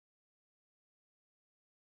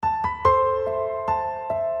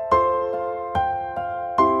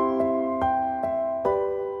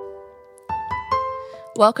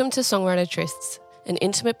Welcome to Songwriter Trysts, an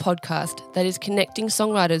intimate podcast that is connecting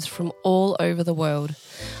songwriters from all over the world.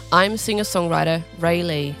 I'm singer-songwriter Ray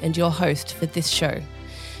Lee and your host for this show.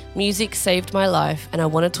 Music saved my life and I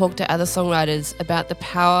want to talk to other songwriters about the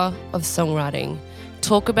power of songwriting,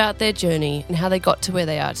 talk about their journey and how they got to where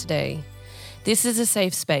they are today. This is a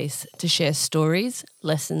safe space to share stories,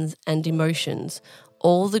 lessons and emotions,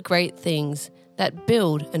 all the great things that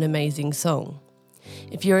build an amazing song.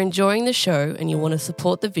 If you're enjoying the show and you want to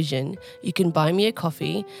support the vision, you can buy me a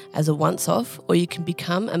coffee as a once-off or you can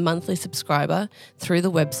become a monthly subscriber through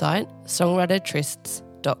the website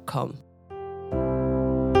songwritertrysts.com.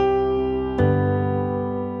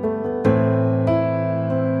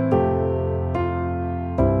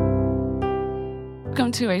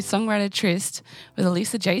 Welcome to a Songwriter Tryst with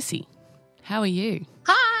Elisa Jacey. How are you?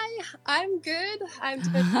 Hi, I'm good. I'm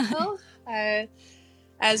doing well.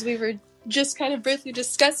 As we were just kind of briefly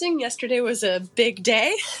discussing, yesterday was a big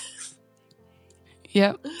day.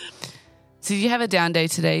 Yep. So did you have a down day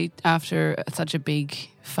today after such a big,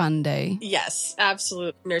 fun day? Yes,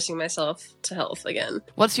 absolutely. Nursing myself to health again.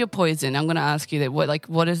 What's your poison? I'm going to ask you that.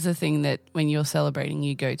 What is the thing that when you're celebrating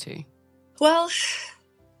you go to? Well,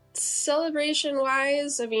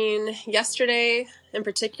 celebration-wise, I mean, yesterday in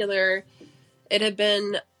particular, it had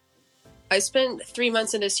been... I spent 3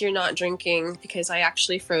 months of this year not drinking because I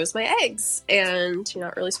actually froze my eggs, and you're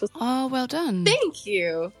not really supposed to... Oh, well done. Thank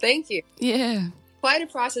you. Thank you. Yeah. Quite a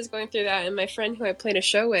process going through that, and my friend who I played a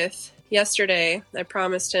show with yesterday, I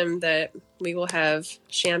promised him that we will have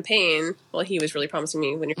champagne. Well, he was really promising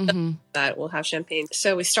me when you're done with that, we'll have champagne.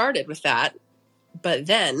 So we started with that, but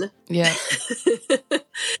then... Yeah.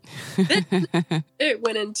 then it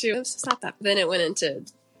went into... Stop that. Then it went into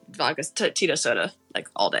vodka, Tito soda, like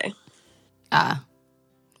all day. Ah,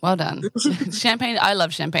 well done. Champagne, I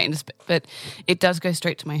love champagne, but it does go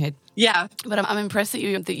straight to my head. Yeah. But I'm impressed that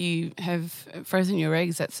you have frozen your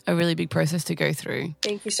eggs. That's a really big process to go through.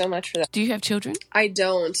 Thank you so much for that. Do you have children? I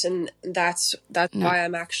don't, and that's why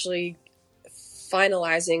I'm actually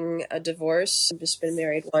finalizing a divorce. I've just been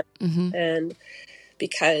married once, and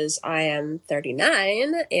because I am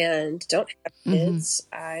 39 and don't have kids,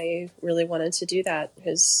 I really wanted to do that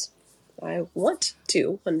because I want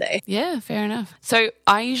to one day. Yeah, fair enough. So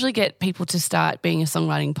I usually get people to start being a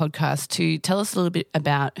songwriting podcast to tell us a little bit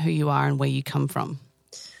about who you are and where you come from.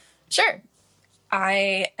 Sure.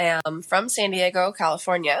 I am from San Diego,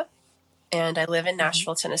 California, and I live in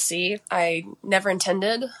Nashville, Tennessee. I never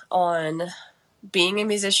intended on being a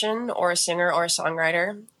musician or a singer or a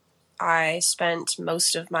songwriter. I spent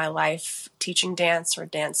most of my life teaching dance or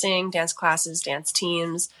dancing, dance classes, dance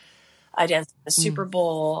teams. I danced in the Super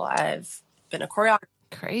Bowl. I've been a choreographer.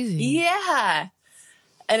 Crazy. Yeah.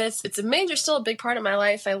 And it's still a big part of my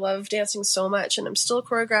life. I love dancing so much, and I'm still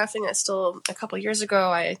choreographing. A couple years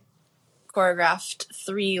ago, I choreographed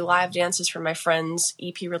 3 live dances for my friend's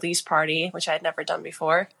EP release party, which I had never done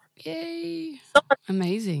before. Yay.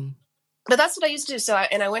 Amazing. But that's what I used to do. So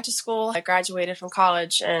I went to school. I graduated from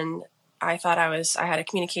college, and I thought I had a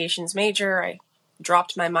communications major. I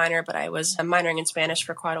dropped my minor, but I was minoring in Spanish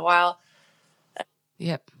for quite a while.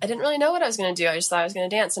 Yep. I didn't really know what I was going to do. I just thought I was going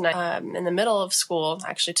to dance. And I, in the middle of school, I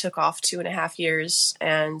actually took off 2.5 years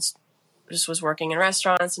and just was working in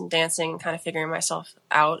restaurants and dancing and kind of figuring myself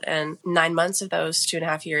out. And 9 months of those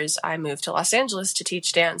 2.5 years, I moved to Los Angeles to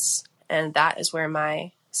teach dance. And that is where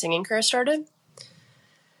my singing career started.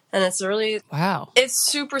 And it's really... Wow. It's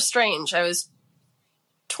super strange. I was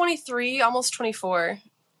 23, almost 24,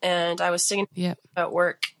 and I was singing at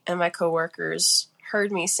work, and my coworkers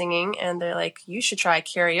heard me singing, and they're like, you should try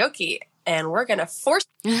karaoke, and we're going to force...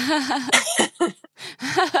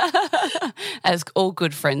 As all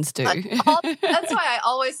good friends do. That's why I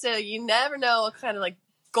always say you never know what kind of like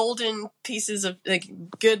golden pieces of like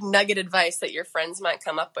good nugget advice that your friends might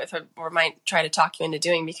come up with or might try to talk you into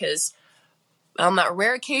doing, because on that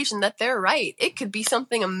rare occasion that they're right, it could be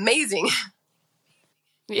something amazing.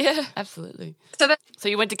 Yeah, absolutely. So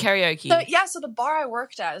you went to karaoke. So the bar I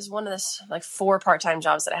worked at is one of the like 4 part-time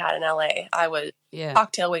jobs that I had in LA. I was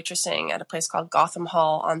cocktail waitressing at a place called Gotham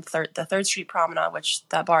Hall on the 3rd Street Promenade, which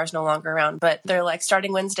that bar is no longer around. But they're like,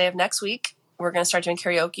 starting Wednesday of next week, we're going to start doing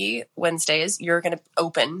karaoke Wednesdays. You're going to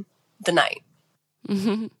open the night.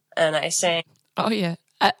 And I sang. Oh, yeah.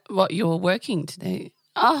 What, you were working today?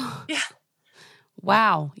 Oh. Yeah.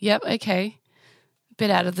 Wow. Yep. Okay. A bit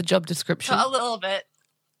out of the job description. A little bit.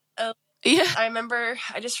 Yeah. I remember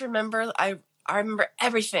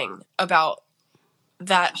everything about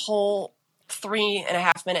that whole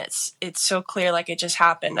 3.5 minutes. It's so clear, like it just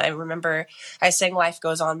happened. I remember I sang Life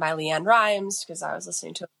Goes On by Leanne Rimes because I was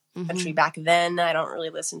listening to country back then. I don't really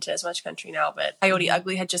listen to as much country now, but Coyote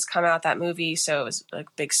Ugly had just come out, that movie, so it was like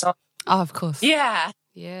a big song. Oh, of course. Yeah.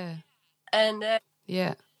 Yeah. And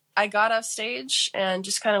Yeah. I got off stage and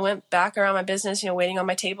just kind of went back around my business, waiting on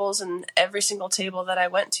my tables, and every single table that I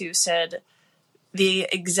went to said the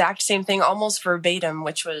exact same thing, almost verbatim,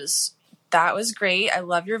 which was, "That was great. I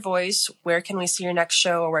love your voice. Where can we see your next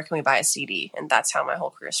show, or where can we buy a CD?" And that's how my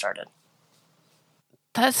whole career started.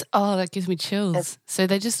 That gives me chills. So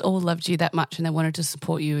they just all loved you that much and they wanted to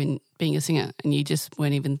support you in being a singer, and you just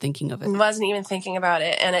weren't even thinking of it. Wasn't even thinking about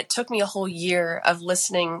it. And it took me a whole year of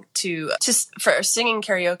listening to, just for singing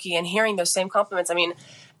karaoke and hearing those same compliments. I mean,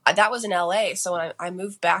 that was in LA. So when I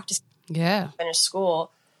moved back to finish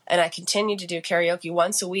school, and I continued to do karaoke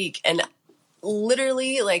once a week, and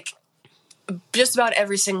literally just about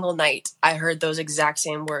every single night I heard those exact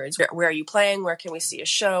same words. Where are you playing? Where can we see a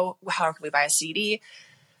show? How can we buy a CD?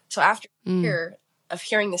 So after a year of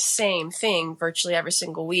hearing the same thing virtually every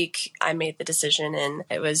single week, I made the decision, and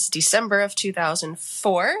it was December of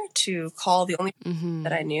 2004, to call the only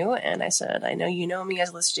that I knew. And I said, "I know you know me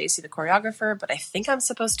as Liz JC, the choreographer, but I think I'm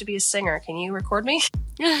supposed to be a singer. Can you record me?"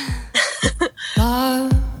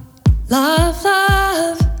 Love, love,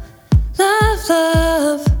 love, love,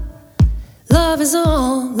 love. Love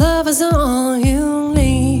is all you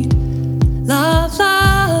need. Love,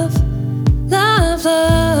 love, love,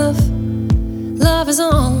 love.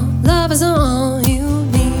 Love is all you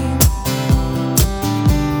need.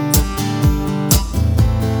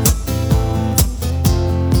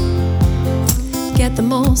 Get the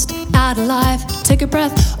most out of life. Take a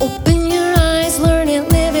breath, open your eyes, learn it,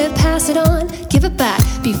 live it, pass it on, give it back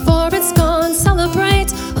before it's gone.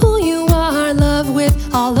 Celebrate who you are, love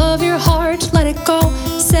with all of your heart, let it go,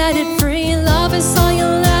 set it free. Love is all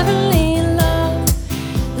you'll ever need.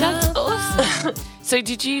 That's awesome. So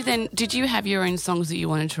did you have your own songs that you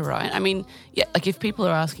wanted to write? I mean, yeah, if people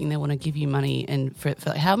are asking, they want to give you money, and for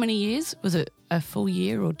how many years? Was it a full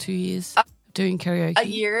year or 2 years doing karaoke? A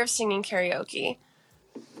year of singing karaoke.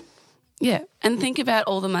 Yeah, and think about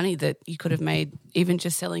all the money that you could have made even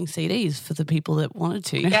just selling CDs for the people that wanted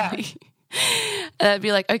to. Yeah. I'd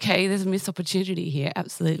be like, okay, there's a missed opportunity here.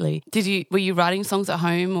 Absolutely. Were you writing songs at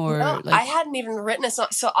home, or? No, I hadn't even written a song.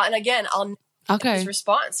 So, and again, his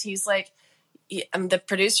response. He's like, the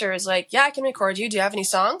producer is like, "Yeah, I can record you. Do you have any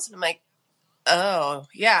songs?" And I'm like, "Oh,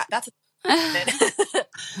 yeah, that's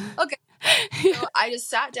okay." So I just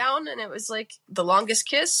sat down, and it was like The Longest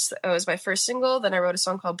Kiss. It was my first single. Then I wrote a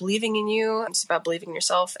song called Believing in You. It's about believing in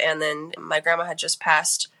yourself. And then my grandma had just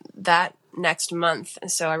passed that next month.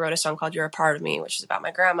 And so I wrote a song called You're a Part of Me, which is about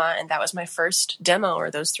my grandma. And that was my first demo,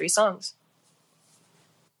 or those 3 songs.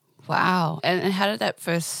 Wow. And how did that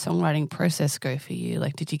first songwriting process go for you?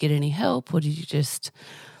 Did you get any help, or did you just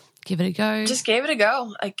give it a go? Just gave it a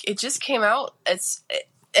go. It just came out.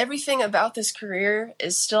 Everything about this career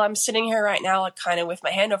is still, I'm sitting here right now, kind of with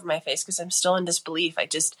my hand over my face, because I'm still in disbelief.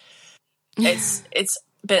 It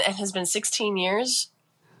has been 16 years,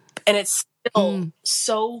 and it's still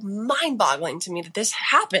so mind-boggling to me that this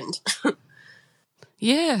happened.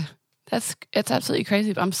 Yeah, it's absolutely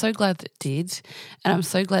crazy. But I'm so glad that it did, and I'm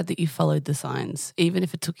so glad that you followed the signs, even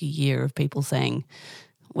if it took a year of people saying,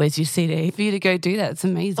 "Where's your CD?" For you to go do that, it's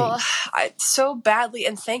amazing. Well, so badly,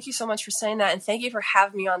 and thank you so much for saying that, and thank you for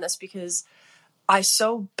having me on this, because I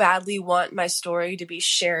so badly want my story to be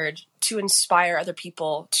shared to inspire other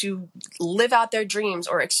people to live out their dreams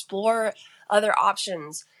or explore other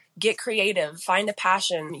options, get creative, find a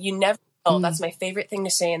passion. You never know. That's my favorite thing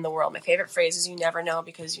to say in the world. My favorite phrase is, "You never know,"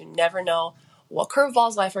 because you never know what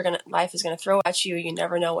curveballs life is going to throw at you. You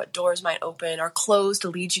never know what doors might open or close to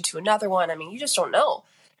lead you to another one. I mean, you just don't know.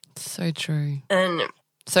 So true. And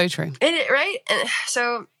so true. Right? And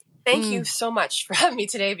so thank you so much for having me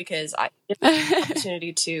today, because I get the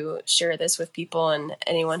opportunity to share this with people and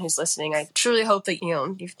anyone who's listening. I truly hope that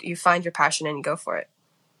you find your passion and you go for it.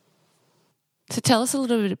 So tell us a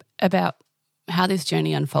little bit about how this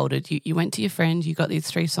journey unfolded. You went to your friend, you got these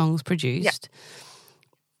 3 songs produced. Yeah.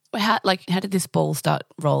 How did this ball start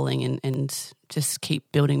rolling and just keep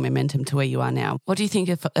building momentum to where you are now? What do you think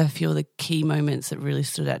are a few of the key moments that really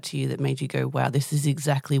stood out to you that made you go, wow, this is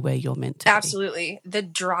exactly where you're meant to be? Absolutely. The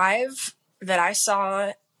drive that I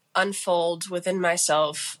saw unfold within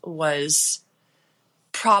myself was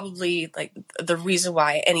probably the reason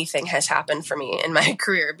why anything has happened for me in my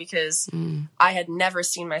career, because I had never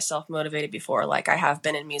seen myself motivated before like I have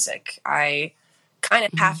been in music. I kind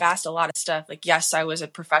of half-assed a lot of stuff. Yes, I was a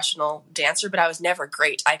professional dancer, but I was never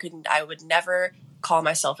great. I would never call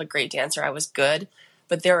myself a great dancer. I was good,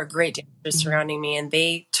 but there were great dancers surrounding me, and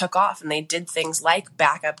they took off and they did things like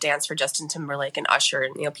backup dance for Justin Timberlake and Usher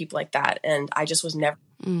and, you know, people like that. And I just was never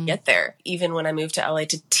get there. Even when I moved to LA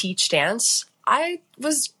to teach dance, I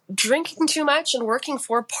was drinking too much and working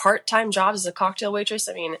 4 part-time jobs as a cocktail waitress.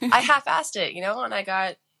 I mean, I half-assed it, you know, and I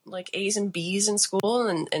got like A's and B's in school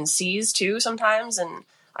and C's too sometimes. And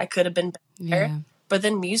I could have been better. Yeah. But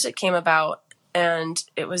then music came about, and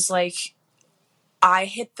it was like I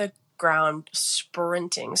hit the ground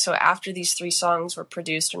sprinting. So after these 3 songs were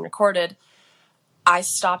produced and recorded, I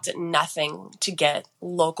stopped at nothing to get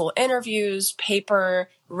local interviews, paper,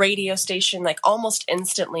 radio station. Like almost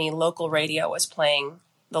instantly, local radio was playing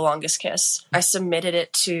The Longest Kiss. I submitted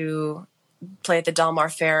it to play at the Del Mar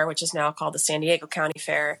Fair, which is now called the San Diego County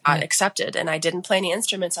Fair. I accepted, and I didn't play any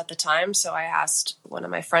instruments at the time, so I asked one of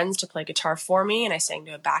my friends to play guitar for me, and I sang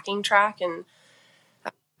to a backing track, and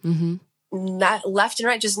that left and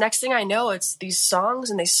right, just next thing I know, it's these songs,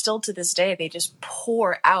 and they still to this day, they just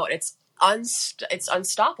pour out. It's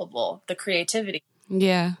unstoppable, the creativity.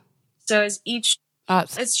 Yeah. So as each,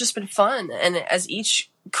 it's just been fun, and as each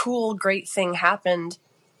cool, great thing happened,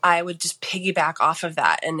 I would just piggyback off of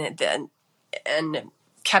that, and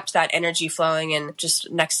kept that energy flowing. And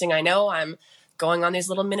just next thing I know, I'm going on these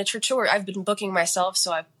little miniature tours. I've been booking myself.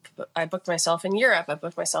 So I booked myself in Europe. I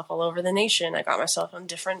booked myself all over the nation. I got myself on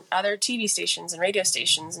different other TV stations and radio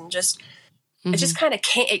stations, and just, it just kind of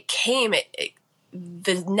came,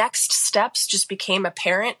 the next steps just became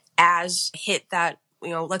apparent as I hit that, you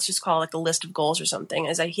know, let's just call it like a list of goals or something.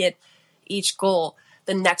 As I hit each goal,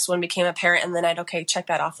 the next one became apparent, and then okay, check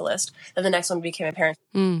that off the list. Then the next one became apparent.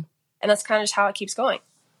 And that's kind of just how it keeps going.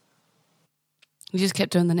 You just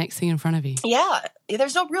kept doing the next thing in front of you. Yeah.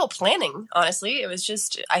 There's no real planning, honestly. It was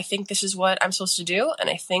just, I think this is what I'm supposed to do, and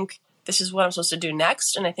I think this is what I'm supposed to do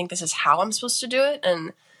next, and I think this is how I'm supposed to do it.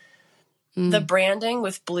 And the branding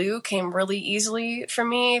with Blue came really easily for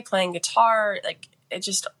me, playing guitar. Like, it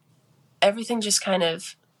just, everything just kind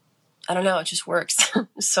of, I don't know, it just works.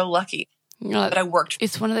 So lucky that I worked.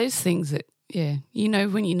 It's one of those things that, yeah, you know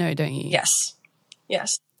when you know, don't you? Yes.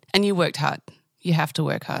 Yes. And you worked hard. You have to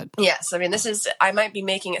work hard. Yes. I mean, I might be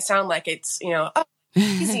making it sound like it's, you know,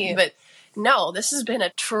 easy, but no, this has been a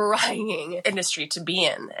trying industry to be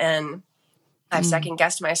in. And I've second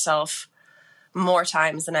guessed myself more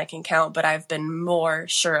times than I can count, but I've been more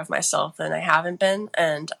sure of myself than I haven't been.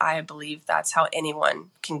 And I believe that's how anyone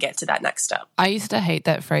can get to that next step. I used to hate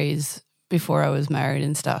that phrase before I was married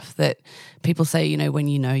and stuff, that people say, you know, when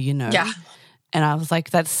you know, you know. Yeah. And I was like,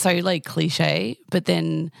 that's so like cliche. But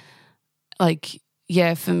then like,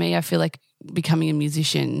 yeah, for me, I feel like becoming a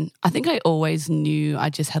musician, I think I always knew I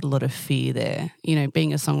just had a lot of fear there. You know,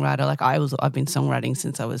 being a songwriter, like I've been songwriting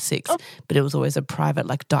since I was 6, but it was always a private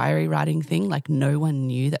like diary writing thing. Like no one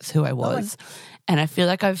knew that's who I was. And I feel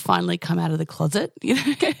like I've finally come out of the closet, you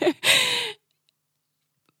know.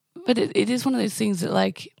 But it is one of those things that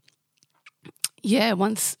like, yeah,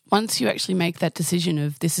 once you actually make that decision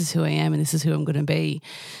of this is who I am and this is who I'm going to be,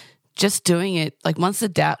 just doing it, like once the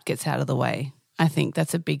doubt gets out of the way, I think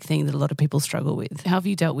that's a big thing that a lot of people struggle with. How have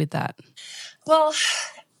you dealt with that? Well,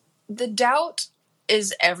 the doubt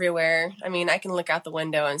is everywhere. I mean, I can look out the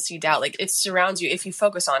window and see doubt. Like it surrounds you if you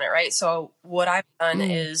focus on it, right? So what I've done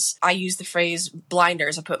is I use the phrase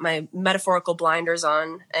blinders. I put my metaphorical blinders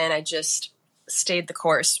on and I just stayed the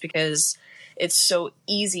course, because it's so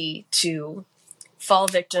easy to fall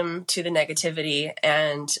victim to the negativity.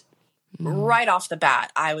 And right off the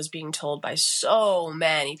bat, I was being told by so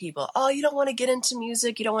many people, oh, you don't want to get into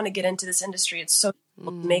music. You don't want to get into this industry. It's so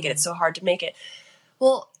difficult to make it. It's so hard to make it.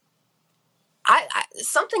 Well, I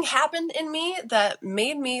something happened in me that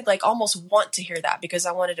made me like almost want to hear that, because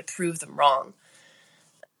I wanted to prove them wrong.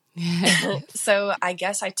 So I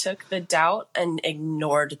guess I took the doubt and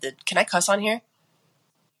ignored can I cuss on here?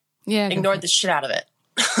 Yeah. Ignored the shit out of it.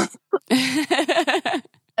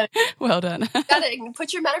 Well done. Gotta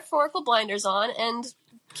put your metaphorical blinders on and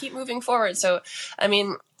keep moving forward. So, I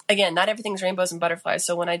mean, again, not everything's rainbows and butterflies.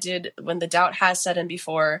 So when the doubt has set in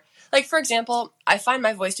before, like, for example, I find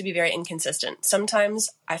my voice to be very inconsistent. Sometimes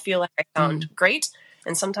I feel like I sound great,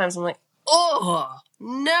 and sometimes I'm like, oh,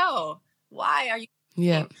 no, why are you?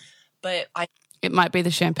 Yeah. But it might be the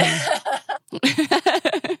champagne.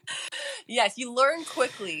 Yes, you learn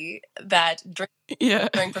quickly that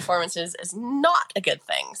during performances is not a good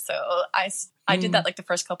thing. So I did that like the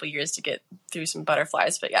first couple of years to get through some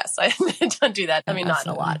butterflies. But yes, I don't do that. I mean, not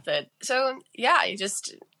a lot. But so, yeah,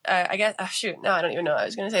 I guess, no, I don't even know what I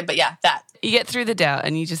was going to say, but yeah, that. You get through the doubt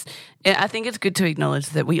and I think it's good to acknowledge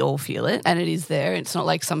that we all feel it and it is there. It's not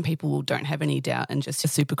like some people don't have any doubt and just are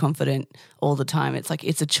super confident all the time. It's like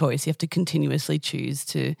it's a choice. You have to continuously choose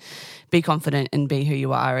to be confident and be who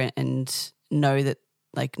you are and know that,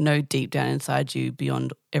 like, know deep down inside you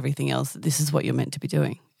beyond everything else that this is what you're meant to be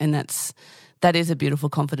doing. And that is a beautiful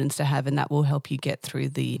confidence to have, and that will help you get through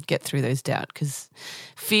those doubts, because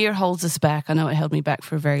fear holds us back. I know it held me back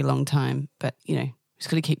for a very long time, but, you know, just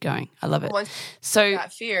got to keep going. I love it. Once you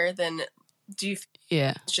got fear, then do you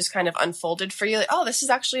it's just kind of unfolded for you? Like, oh, this is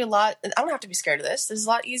actually a lot. I don't have to be scared of this. This is a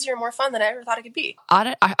lot easier and more fun than I ever thought it could be.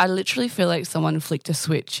 I literally feel like someone flicked a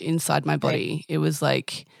switch inside my body. Right. It was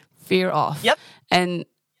like fear off. Yep. And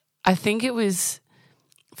I think it was,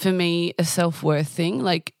 for me, a self-worth thing.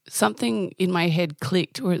 Like, something in my head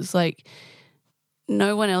clicked where it's like,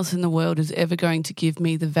 no one else in the world is ever going to give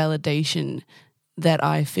me the validation that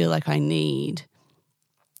I feel like I need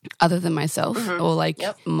other than myself, or like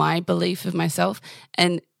my belief of myself.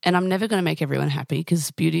 And I'm never going to make everyone happy,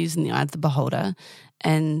 because beauty is in the eye of the beholder,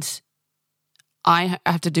 and I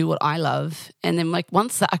have to do what I love. And then, like,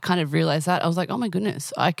 once that I kind of realized that, I was like, oh my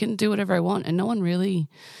goodness, I can do whatever I want, and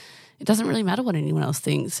it doesn't really matter what anyone else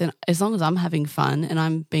thinks. And as long as I'm having fun and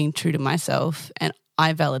I'm being true to myself and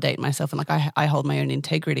I validate myself, and like I hold my own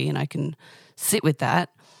integrity and I can sit with that,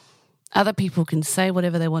 other people can say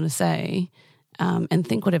whatever they want to say and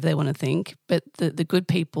think whatever they want to think. But the good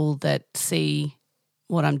people that see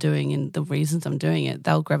what I'm doing and the reasons I'm doing it,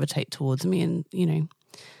 they'll gravitate towards me. And, you know,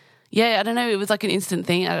 yeah, I don't know. It was like an instant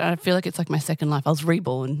thing. I feel like it's like my second life. I was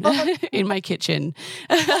reborn in my kitchen.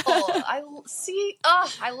 I see.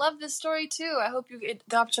 Oh, I love this story too. I hope you get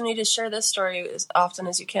the opportunity to share this story as often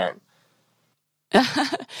as you can.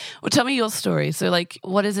 Well, tell me your story. So, like,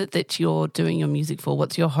 what is it that you're doing your music for?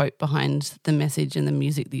 What's your hope behind the message and the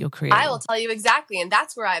music that you're creating? I will tell you exactly, and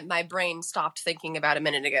that's where my brain stopped thinking about a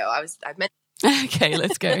minute ago. I meant. Okay,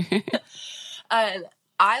 let's go.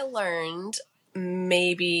 I learned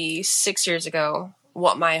maybe 6 years ago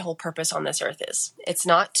what my whole purpose on this earth is. It's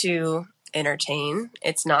not to entertain.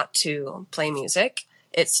 It's not to play music.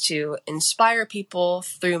 It's to inspire people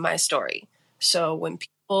through my story. So when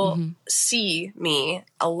people see me,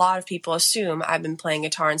 a lot of people assume I've been playing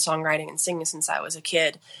guitar and songwriting and singing since I was a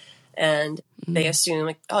kid. And they assume,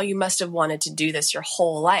 like, oh, you must have wanted to do this your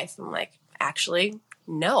whole life. I'm like, actually,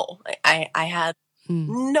 no. I had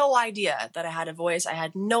no idea that I had a voice. I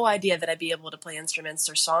had no idea that I'd be able to play instruments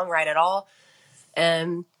or songwrite at all.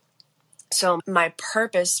 And so my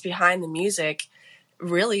purpose behind the music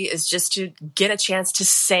really is just to get a chance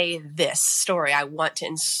to this story. I want to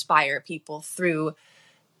inspire people through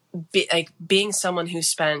being someone who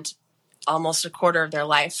spent almost a quarter of their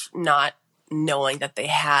life not knowing that they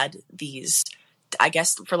had these, I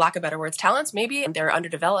guess, for lack of better words, talents. Maybe they're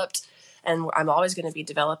underdeveloped, and I'm always going to be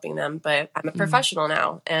developing them, but I'm a professional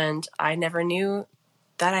now, and I never knew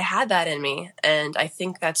that I had that in me. And I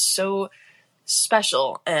think that's so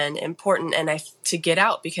special and important to get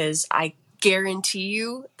out, because I guarantee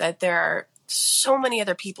you that there are so many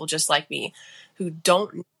other people just like me who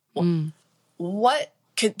don't know what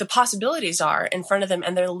the possibilities are in front of them,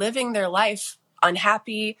 and they're living their life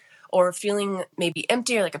unhappy or feeling maybe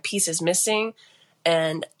empty or like a piece is missing.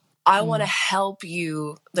 And I want to help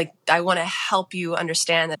you. I want to help you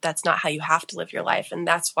understand that that's not how you have to live your life. And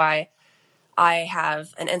that's why I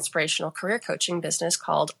have an inspirational career coaching business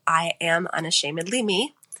called I Am Unashamedly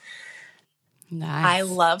Me. Nice. I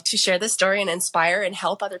love to share this story and inspire and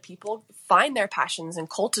help other people find their passions and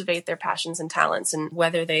cultivate their passions and talents, and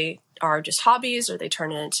whether they are just hobbies or they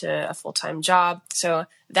turn it into a full-time job. So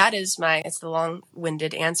that is it's the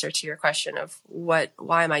long-winded answer to your question of why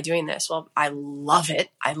am I doing this? Well, I love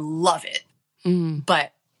it. I love it.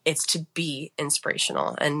 But it's to be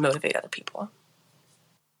inspirational and motivate other people.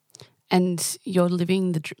 And you're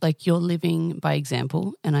living you're living by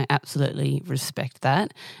example, and I absolutely respect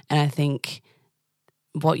that. And I think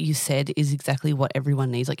what you said is exactly what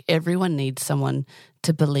everyone needs. Like, everyone needs someone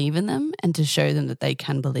to believe in them and to show them that they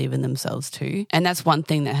can believe in themselves too. And that's one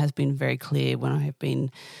thing that has been very clear when I have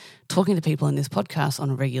been talking to people in this podcast on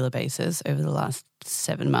a regular basis over the last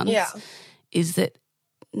 7 months, is that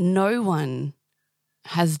no one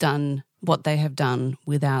has done what they have done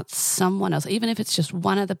without someone else, even if it's just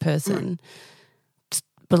one other person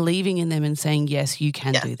believing in them and saying, yes, you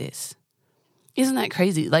can do this. Isn't that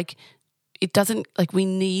crazy? Like, it doesn't, like, we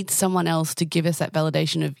need someone else to give us that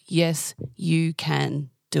validation of, yes, you can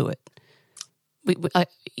do it.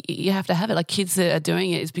 You have to have it. Like, kids that are doing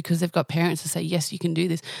it is because they've got parents to say, yes, you can do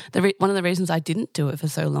this. One of the reasons I didn't do it for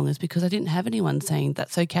so long is because I didn't have anyone saying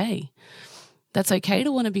that's okay. that's okay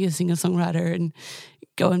to want to be a singer-songwriter and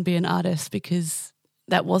go and be an artist, because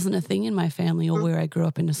that wasn't a thing in my family or where I grew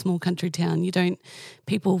up in a small country town.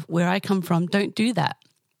 People where I come from don't do that.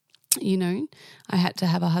 You know, I had to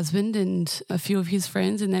have a husband and a few of his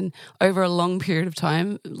friends, and then over a long period of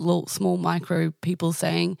time, little, small micro people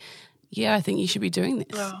saying, yeah, I think you should be doing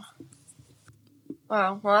this.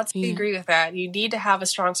 Wow. Well, I agree with that. You need to have a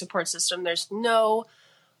strong support system. There's no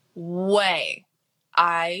way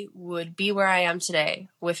I would be where I am today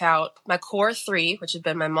without my core three, which have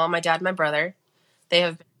been my mom, my dad, my brother. They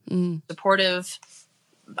have been supportive.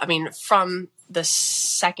 I mean, from the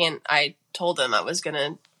second I told them I was going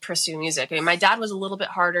to pursue music. I mean, my dad was a little bit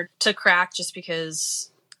harder to crack just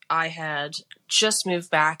because I had just moved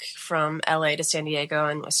back from LA to San Diego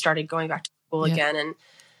and was started going back to school again. And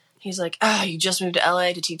he's like, you just moved to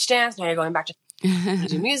LA to teach dance. Now you're going back to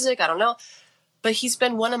do music. I don't know. But he's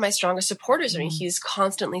been one of my strongest supporters. I mean, he's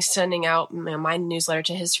constantly sending out my newsletter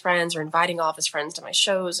to his friends or inviting all of his friends to my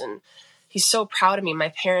shows. And he's so proud of me. My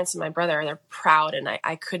parents and my brother, they're proud. And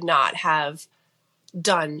I could not have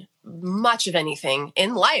done much of anything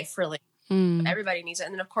in life, really. Everybody needs it.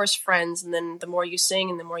 And then, of course, friends. And then the more you sing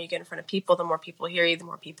and the more you get in front of people, the more people hear you, the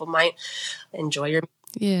more people might enjoy your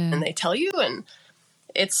music. And they tell you. And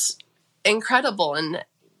it's incredible. And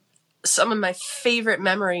some of my favorite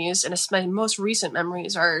memories, and my most recent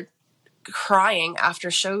memories, are crying after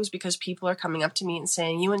shows because people are coming up to me and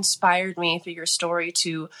saying, you inspired me through your story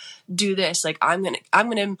to do this. Like, I'm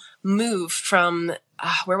gonna move from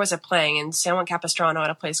where was I playing? In San Juan Capistrano at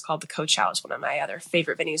a place called the Coach House, one of my other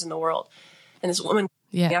favorite venues in the world. And this woman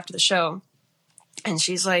came after the show, and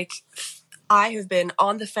she's like, I have been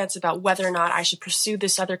on the fence about whether or not I should pursue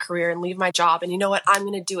this other career and leave my job. And you know what? I'm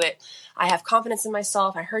going to do it. I have confidence in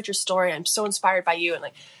myself. I heard your story. I'm so inspired by you. And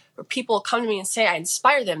like, where people come to me and say, I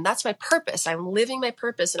inspire them. That's my purpose. I'm living my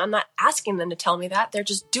purpose. And I'm not asking them to tell me that. They're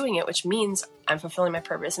just doing it, which means I'm fulfilling my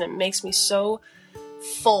purpose. And it makes me so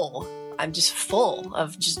full. I'm just full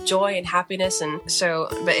of just joy and happiness. And so,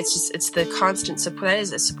 but it's the constant support. That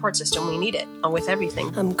is a support system. We need it with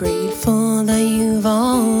everything. I'm grateful that you've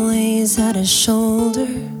always had a shoulder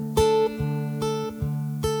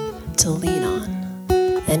to lean on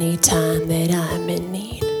anytime that I'm in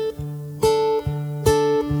need.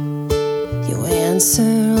 You answer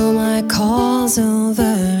all my calls over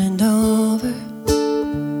and over,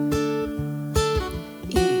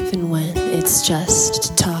 even when it's just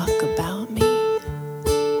to talk about me.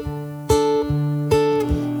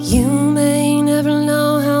 You may never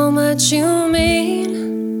know how much you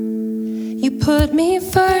mean. You put me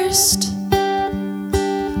first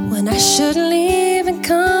when I shouldn't even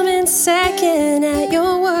come in second at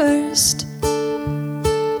your worst.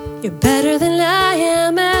 You're better than I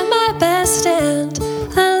am at my best, and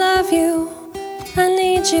I love you, I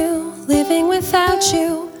need you. Living without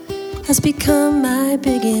you has become my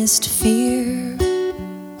biggest fear.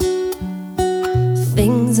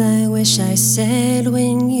 Things I wish I said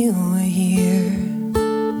when you were here.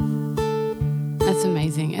 That's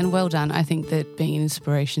amazing and well done. I think that being an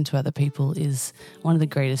inspiration to other people is one of the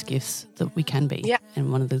greatest gifts that we can be,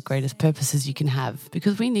 and one of the greatest purposes you can have,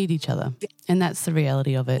 because we need each other, and that's the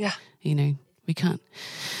reality of it. You know, we can't.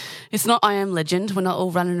 It's not I Am Legend. We're not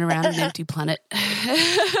all running around an empty planet.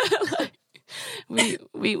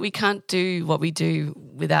 We can't do what we do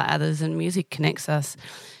without others, and music connects us.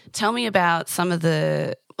 Tell me about some of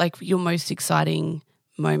the, like, your most exciting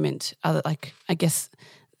moment. Like, I guess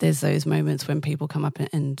there's those moments when people come up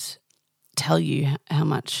and tell you how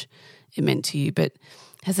much it meant to you, but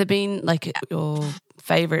has there been like your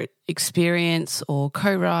favorite experience or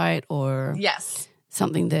co-write or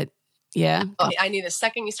something that, I knew the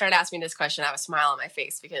second you started asking me this question, I have a smile on my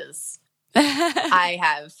face because I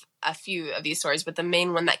have a few of these stories, but the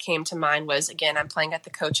main one that came to mind was, again, I'm playing at the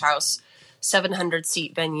Coach House,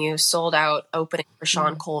 700-seat venue, sold out, opening for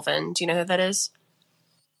Sean Colvin. Do you know who that is?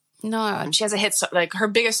 No. She has a hit, like her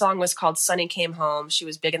biggest song was called Sunny Came Home. She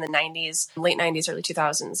was big in the 90s, late 90s, early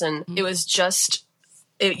 2000s. And it was just,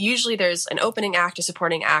 usually there's an opening act, a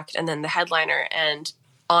supporting act, and then the headliner. And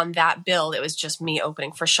on that bill, it was just me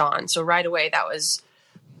opening for Sean. So right away, that was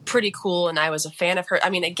pretty cool. And I was a fan of her.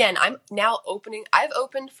 I mean, again, I've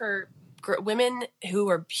opened for women who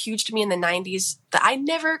were huge to me in the 90s that I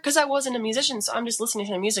never, because I wasn't a musician, so I'm just listening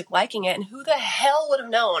to the music, liking it. And who the hell would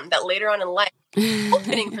have known that later on in life,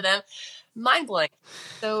 opening for them, mind-blowing.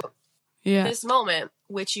 So this moment,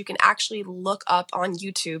 which you can actually look up on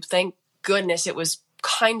YouTube, thank goodness it was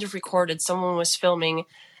kind of recorded. Someone was filming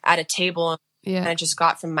at a table, and I just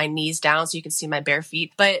got from my knees down so you can see my bare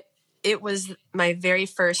feet. But it was my very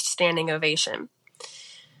first standing ovation.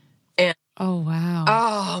 And Oh, wow.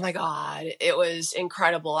 Oh my God. It was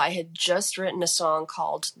incredible. I had just written a song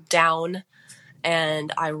called Down,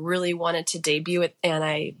 and I really wanted to debut it, and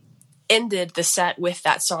I ended the set with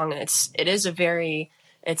that song. And it's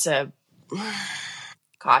a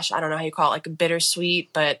gosh, I don't know how you call it, like a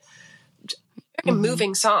bittersweet, but very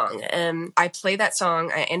moving song. And I played that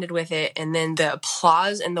song, I ended with it, and then the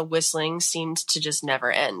applause and the whistling seemed to just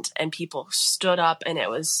never end. And people stood up, and it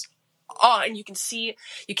was, and you can't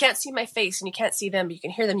see my face and you can't see them, but you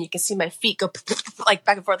can hear them. You can see my feet go like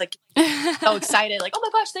back and forth, like so excited, like, oh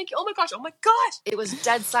my gosh, thank you. Oh my gosh. Oh my gosh. It was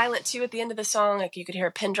dead silent too at the end of the song. Like you could hear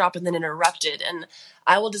a pin drop and then interrupted. And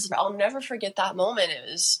I'll never forget that moment.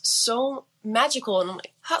 It was so magical. And I'm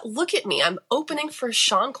like, look at me. I'm opening for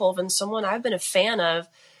Sean Colvin, someone I've been a fan of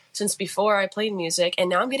since before I played music. And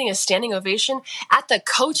now I'm getting a standing ovation at the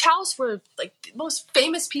Coach House where like the most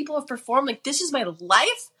famous people have performed. Like, this is my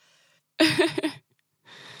life.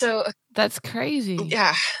 So that's crazy.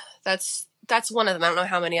 Yeah, that's one of them. I don't know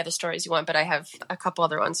how many other stories you want, but I have a couple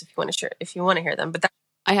other ones if you want to hear them. But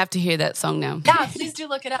I have to hear that song now. Yeah, please do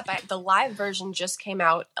look it up. The live version just came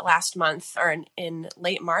out last month, or in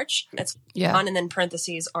late March. It's on, and then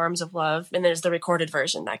parentheses, Arms of Love, and there's the recorded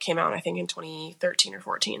version that came out, I think, in 2013 or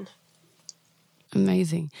 14.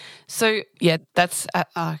 Amazing. So yeah, that's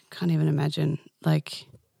I can't even imagine. Like,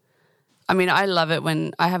 I mean, I love it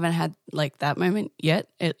when I haven't had like that moment yet.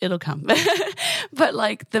 It'll come. But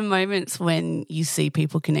like the moments when you see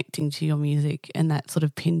people connecting to your music and that sort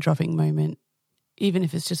of pin dropping moment, even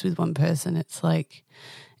if it's just with one person, it's like,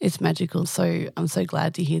 it's magical. So I'm so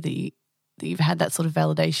glad to hear that you've had that sort of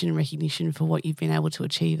validation and recognition for what you've been able to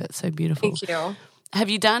achieve. That's so beautiful. Thank you. Have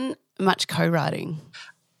you done much co-writing?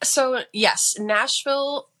 So yes,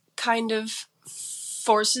 Nashville kind of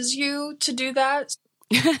forces you to do that.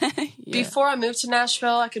 Before I moved to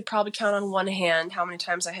Nashville, I could probably count on one hand how many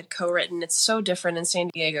times I had co-written. It's so different in San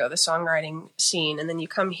Diego, the songwriting scene. And then you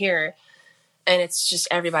come here and it's just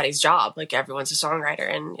everybody's job. Like everyone's a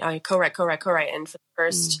songwriter, and I co-write. And for the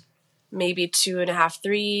first maybe 2.5,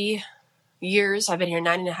 3 years, I've been here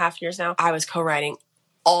 9.5 years now, I was co-writing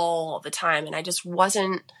all the time. And I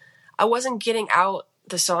wasn't getting out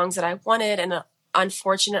the songs that I wanted. And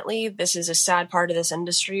unfortunately, this is a sad part of this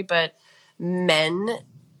industry, but men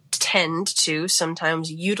tend to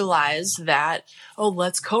sometimes utilize that,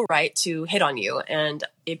 let's co-write, to hit on you. And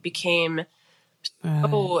it became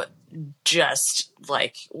just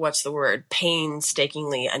like, what's the word,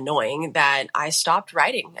 painstakingly annoying that I stopped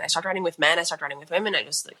writing. And I stopped writing with men, I stopped writing with women.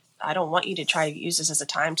 I don't want you to try to use this as a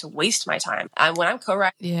time to waste my time. When I'm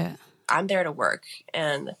co-writing, I'm there to work.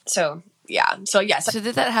 And so, yes. So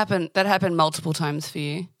did that happen? That happened multiple times for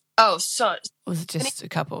you? Oh, so was it just a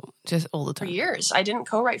couple, just all the time? For years. I didn't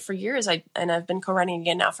co-write for years. And I've been co-writing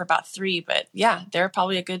again now for about 3. But yeah, there are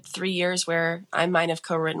probably a good 3 years where I might have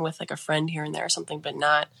co-written with like a friend here and there or something, but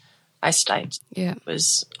not. It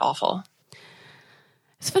was awful.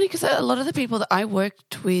 It's funny because a lot of the people that I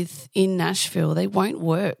worked with in Nashville, they won't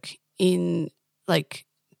work in like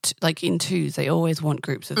in twos. They always want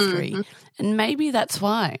groups of 3, and maybe that's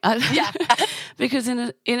why. Because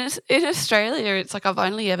in Australia, it's like I've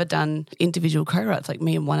only ever done individual co-writes, like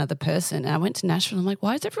me and one other person. And I went to Nashville, and I'm like,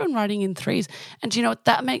 why is everyone writing in 3s? And do you know what?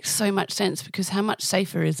 That makes so much sense, because how much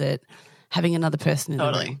safer is it having another person in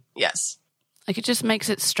the room? Yes. Like, it just makes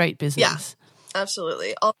it straight business. Yeah,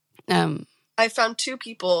 absolutely. I found 2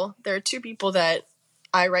 people. There are 2 people that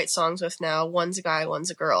I write songs with now. One's a guy,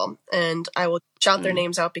 one's a girl. And I will shout their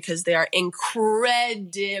names out because they are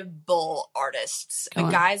incredible artists. The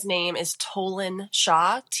guy's name is Tolan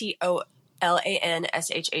Shaw,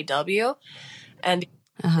 TOLANSHAW. And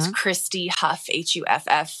it's Christy Huff,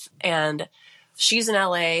 HUFF. And she's in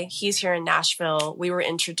LA. He's here in Nashville. We were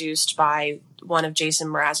introduced by one of Jason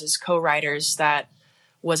Mraz's co-writers that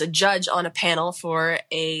was a judge on a panel for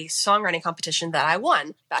a songwriting competition that I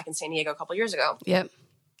won back in San Diego a couple years ago. Yep.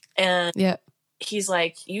 And he's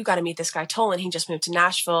like, you got to meet this guy, Tolan. He just moved to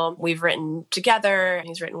Nashville. We've written together.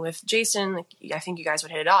 He's written with Jason. Like, I think you guys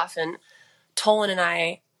would hit it off. And Tolan and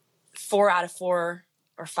I, 4 out of 4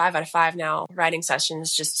 or 5 out of 5 now, writing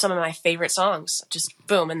sessions, just some of my favorite songs, just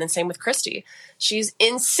boom. And then same with Christy. She's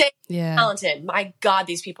insane talented. My God,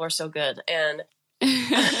 these people are so good. And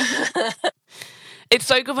it's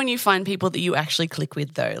so good when you find people that you actually click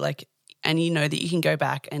with, though, like, and you know that you can go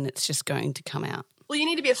back and it's just going to come out. Well, you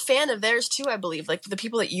need to be a fan of theirs too, I believe. Like the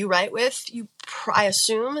people that you write with, I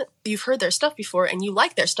assume you've heard their stuff before and you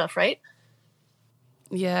like their stuff, right?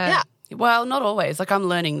 Yeah. Well, not always. Like, I'm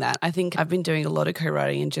learning that. I think I've been doing a lot of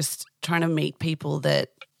co-writing and just trying to meet people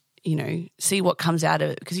that see what comes out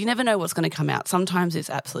of it, because you never know what's going to come out. Sometimes it's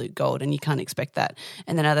absolute gold and you can't expect that.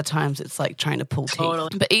 And then other times it's like trying to pull teeth.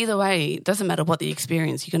 But either way, it doesn't matter what the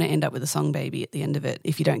experience, you're going to end up with a song baby at the end of it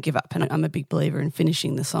if you don't give up. And I'm a big believer in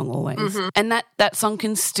finishing the song always. Mm-hmm. And that song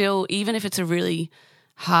can still, even if it's a really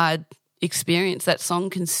hard experience, that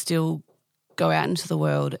song can still go out into the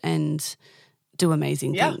world and do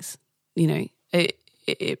amazing things.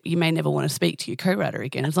 You may never want to speak to your co-writer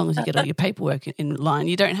again as long as you get all your paperwork in line.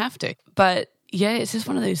 You don't have to. But, yeah, it's just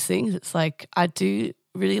one of those things. It's like I do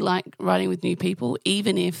really like writing with new people,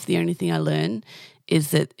 even if the only thing I learn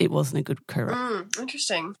is that it wasn't a good co-writer.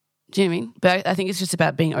 Interesting. Do you know what I mean? But I think it's just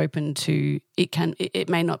about being open to it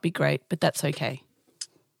may not be great, but that's okay.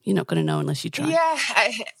 You're not going to know unless you try. Yeah,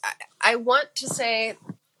 I want to say,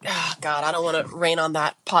 oh God, I don't want to rain on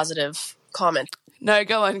that positive comment. No,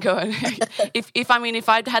 go on. If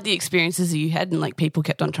I'd had the experiences that you had and like people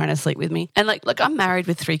kept on trying to sleep with me, and like I'm married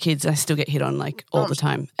with 3 kids and I still get hit on like all the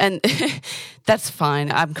time, and that's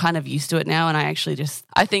fine. I'm kind of used to it now, and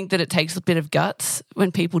I think that it takes a bit of guts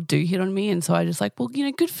when people do hit on me, and so I just like, well,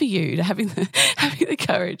 good for you to having the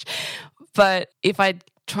courage. But if I'm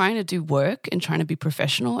trying to do work and trying to be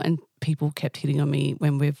professional, and people kept hitting on me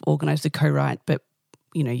when we've organised a co-write, but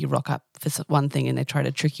you rock up for one thing and they try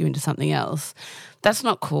to trick you into something else. That's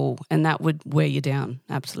not cool, and that would wear you down.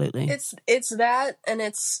 Absolutely. It's that, and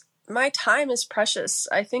my time is precious.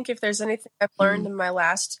 I think if there's anything I've learned in my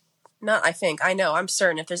last, I'm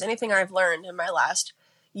certain if there's anything I've learned in my last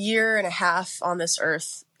year and a half on this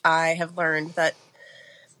earth, I have learned that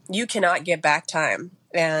you cannot get back time.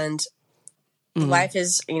 And life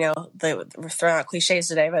is, we're throwing out cliches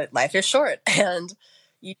today, but life is short, and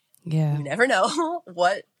you never know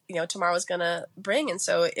what tomorrow's gonna bring. And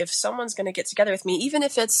so if someone's gonna get together with me, even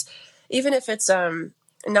if it's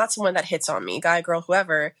not someone that hits on me, guy, girl,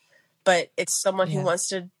 whoever, but it's someone who wants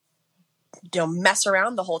to mess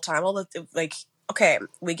around the whole time, okay,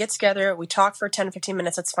 we get together, we talk for 10 15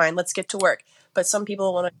 minutes, that's fine, let's get to work. But some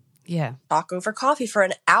people want to talk over coffee for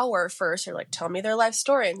an hour first, or like tell me their life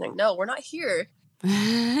story, and like, no, we're not here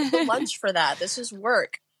for lunch for that. This is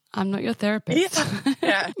work. I'm not your therapist.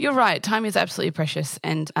 Yeah. You're right. Time is absolutely precious,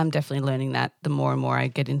 and I'm definitely learning that the more and more I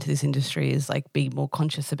get into this industry is like be more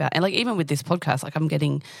conscious about. And like even with this podcast, like I'm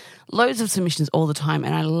getting loads of submissions all the time,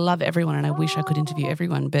 and I love everyone, and I wish I could interview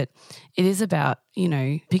everyone, but it is about,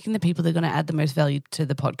 picking the people that are going to add the most value to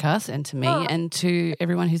the podcast and to me and to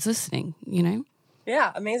everyone who's listening,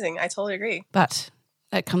 Yeah, amazing. I totally agree. But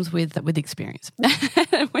that comes with experience.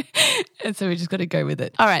 And so we just got to go with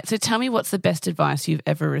it. All right, so tell me, what's the best advice you've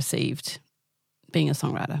ever received being a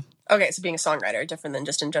songwriter? Okay, so being a songwriter, different than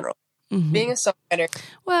just in general. Mm-hmm. Being a songwriter.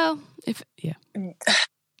 Well,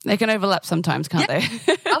 they can overlap sometimes, can't they?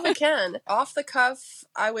 Oh, they can. Off the cuff,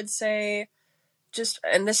 I would say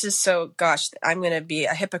and this is I'm going to be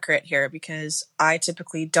a hypocrite here because I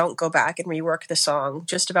typically don't go back and rework the song.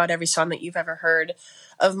 Just about every song that you've ever heard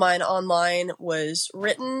of mine online was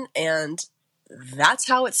written, and that's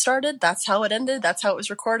how it started. That's how it ended. That's how it was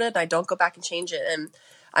recorded. I don't go back and change it. And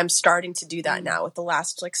I'm starting to do that now with the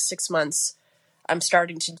last 6 months. I'm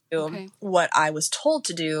starting to do what I was told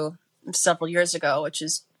to do several years ago, which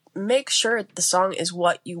is make sure the song is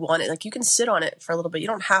what you want it. Like, you can sit on it for a little bit. You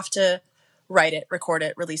don't have to write it, record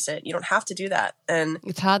it, release it. You don't have to do that. And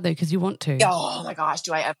it's hard though, because you want to. Oh my gosh,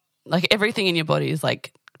 do I ever? Like, everything in your body is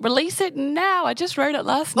like, release it now. I just wrote it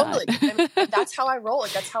last night. And that's how I roll.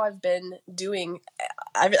 Like, that's how I've been doing.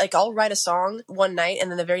 I'll write a song one night,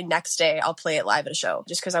 and then the very next day I'll play it live at a show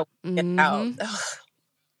just because I want to get it out.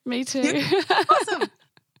 Me too. Awesome.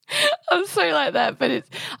 I'm so like that, but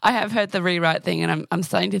I have heard the rewrite thing, and I'm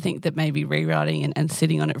starting to think that maybe rewriting and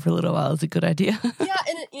sitting on it for a little while is a good idea. Yeah,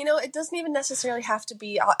 and it doesn't even necessarily have to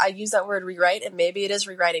be. I use that word rewrite, and maybe it is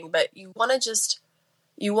rewriting, but you want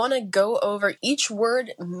to go over each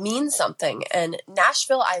word means something. And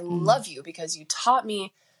Nashville, I love you because you taught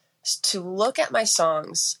me to look at my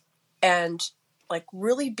songs and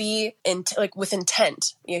really be with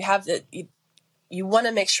intent. You have you want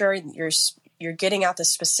to make sure you're getting out the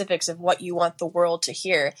specifics of what you want the world to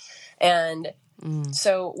hear. And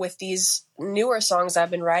so with these newer songs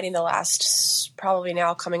I've been writing the last probably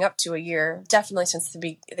now coming up to a year, definitely since the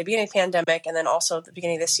beginning of the pandemic, and then also at the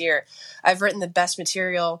beginning of this year, I've written the best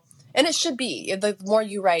material. And it should be. The more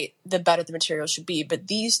you write, the better the material should be. But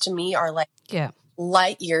these to me are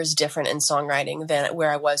light years different in songwriting than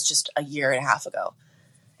where I was just a year and a half ago.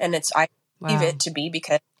 And I believe it to be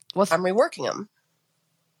because I'm reworking them.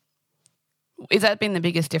 Is that been the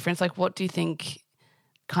biggest difference? Like, what do you think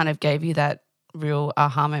kind of gave you that real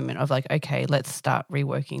aha moment of like, okay, let's start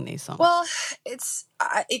reworking these songs? Well,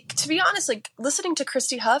 to be honest, like listening to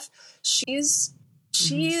Christy Huff,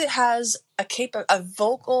 she has a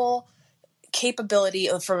vocal capability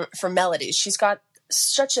for melodies. She's got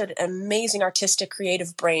such an amazing artistic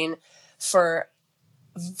creative brain for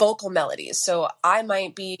vocal melodies. So I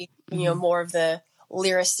might be, more of the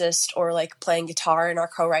lyricist or like playing guitar in our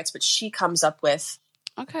co-writes, but she comes up with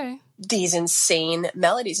these insane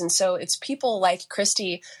melodies. And so it's people like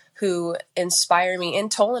Christy who inspire me,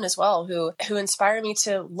 and Tolan as well, who inspire me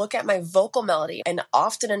to look at my vocal melody. And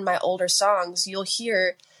often in my older songs, you'll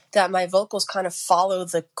hear that my vocals kind of follow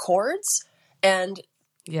the chords, and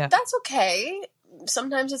that's okay.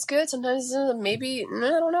 Sometimes it's good. Sometimes maybe, I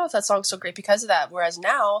don't know if that song's so great because of that. Whereas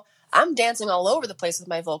now I'm dancing all over the place with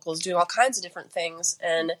my vocals, doing all kinds of different things.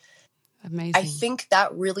 And amazing. I think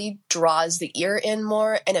that really draws the ear in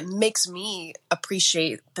more, and it makes me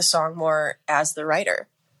appreciate the song more as the writer.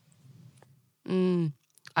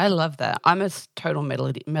 I love that. I'm a total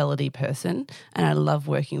melody person, and I love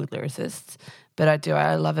working with lyricists, but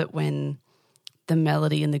I love it when the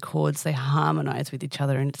melody and the chords, they harmonize with each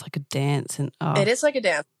other, and it's like a dance. And it is like a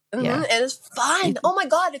dance. Yeah. It is fun. Oh my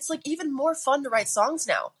God, it's like even more fun to write songs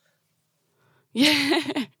now.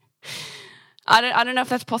 Yeah. I don't know if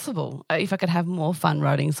that's possible. If I could have more fun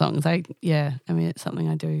writing songs, it's something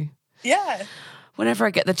I do. Yeah. Whenever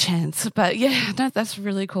I get the chance. But yeah, no, that's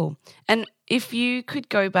really cool. And if you could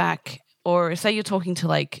go back, or say you're talking to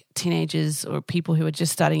like teenagers or people who are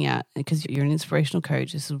just starting out, because you're an inspirational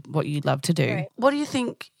coach, this is what you love to do. Right. What do you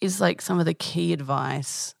think is like some of the key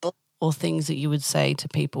advice or things that you would say to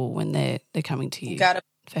people when they're coming to you? You got to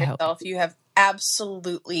for help? Yourself. You have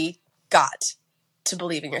absolutely got to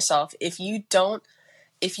believe in yourself. If you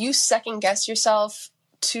second guess yourself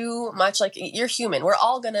too much, like, you're human. We're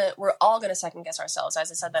all gonna second guess ourselves.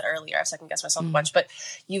 As I said that earlier, I second guess myself a bunch, but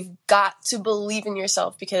you've got to believe in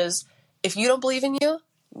yourself, because if you don't believe in you,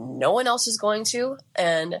 no one else is going to.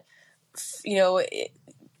 And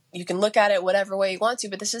you can look at it whatever way you want to,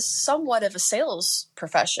 but this is somewhat of a sales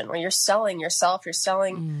profession where you're selling yourself, you're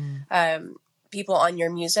selling people on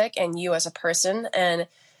your music and you as a person. And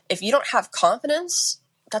if you don't have confidence,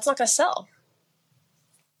 that's not going to sell.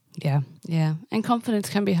 Yeah, yeah. And confidence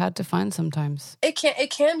can be hard to find sometimes. It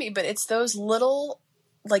can be, but it's those little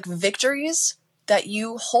like victories that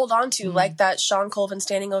you hold on to, like that Sean Colvin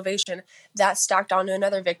standing ovation, that stacked onto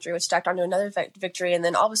another victory, which stacked onto another victory. And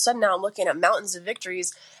then all of a sudden now I'm looking at mountains of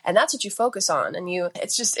victories, and that's what you focus on. And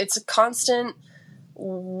it's a constant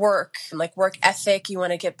work, like work ethic. You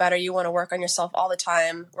want to get better. You want to work on yourself all the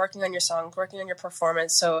time, working on your songs, working on your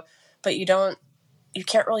performance. So, but you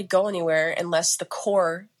can't really go anywhere unless the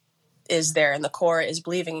core is there, and the core is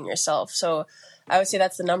believing in yourself. So I would say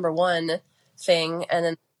that's the number one thing. And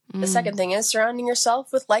then the second thing is surrounding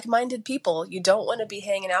yourself with like-minded people. You don't want to be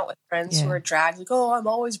hanging out with friends who are dragged, like, oh, I'm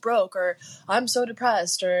always broke, or I'm so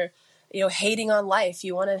depressed, or, hating on life.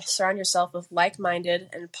 You want to surround yourself with like-minded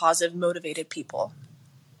and positive, motivated people.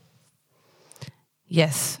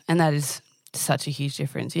 Yes, and that is such a huge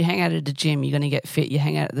difference. You hang out at the gym, you're going to get fit. You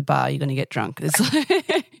hang out at the bar, you're going to get drunk.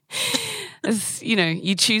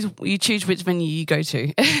 You choose which venue you go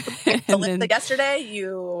to. Like yesterday,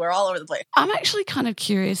 you were all over the place. I'm actually kind of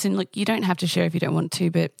curious, and you don't have to share if you don't want to,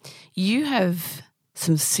 but you have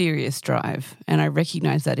some serious drive, and I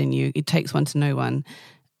recognize that in you. It takes one to know one.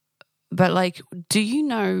 But do you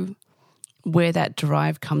know where that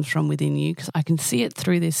drive comes from within you? Because I can see it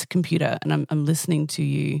through this computer, and I'm listening to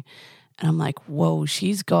you, and I'm like, whoa,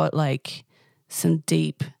 she's got some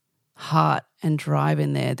deep heart and drive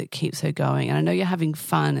in there that keeps her going. And I know you're having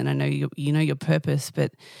fun, and I know you know your purpose,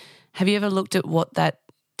 but have you ever looked at what that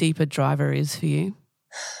deeper driver is for you?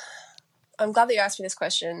 I'm glad that you asked me this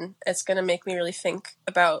question. It's going to make me really think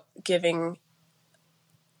about giving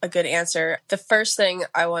a good answer. The first thing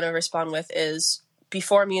I want to respond with is,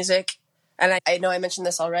 before music, and I know I mentioned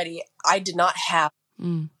this already, I did not have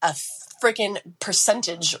a freaking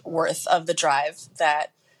percentage worth of the drive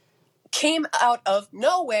that came out of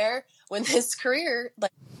nowhere when this career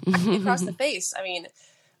knocked me across the face. I mean,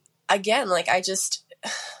 again,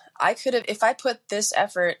 I could have, if I put this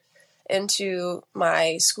effort into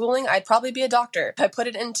my schooling, I'd probably be a doctor. If I put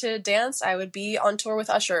it into dance, I would be on tour with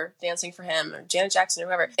Usher, dancing for him, or Janet Jackson, or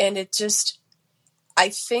whoever. And I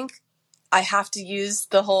think I have to use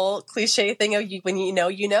the whole cliche thing of when you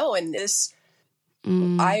know, and this,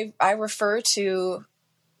 I refer to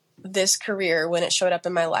this career, when it showed up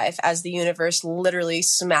in my life, as the universe literally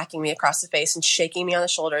smacking me across the face and shaking me on the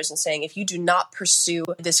shoulders and saying, if you do not pursue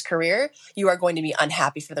this career, you are going to be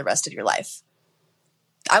unhappy for the rest of your life.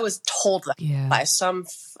 I was told that Yeah. by some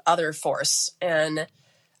other force. And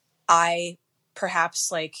I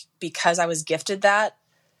perhaps, like, because I was gifted that,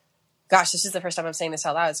 gosh, this is the first time I'm saying this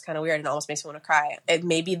out loud. It's kind of weird and almost makes me want to cry.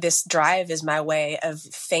 Maybe this drive is my way of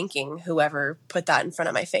thanking whoever put that in front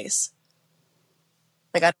of my face.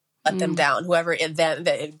 Like, I don't let them down, whoever,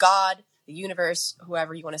 God, the universe,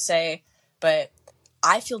 whoever you want to say. But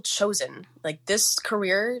I feel chosen. Like, this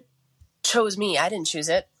career chose me. I didn't choose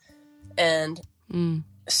it. And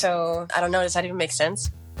so, I don't know. Does that even make sense?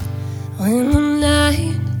 When the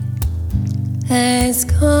night has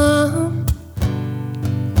come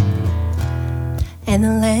and the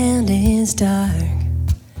land is dark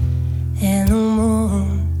and the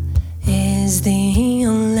moon is the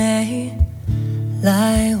only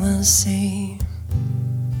light we'll see,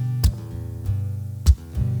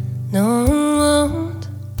 no one won't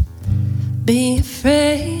be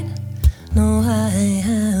afraid. No,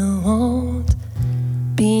 I won't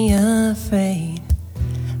be afraid,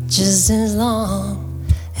 just as long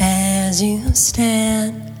as you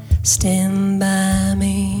stand by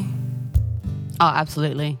me. Oh,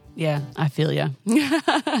 absolutely. Yeah, I feel you.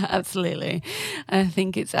 Absolutely. And I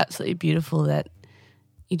think it's absolutely beautiful that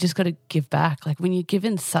you just got to give back. Like, when you're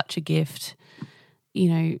given such a gift, you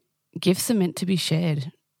know, gifts are meant to be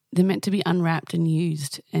shared. They're meant to be unwrapped and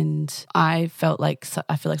used. And I feel like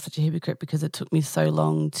such a hypocrite because it took me so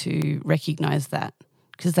long to recognize that,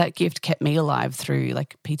 because that gift kept me alive through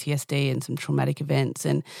like PTSD and some traumatic events,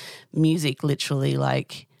 and music literally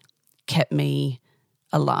like kept me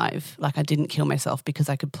alive. Like, I didn't kill myself because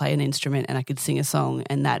I could play an instrument and I could sing a song,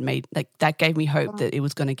 and that gave me hope that it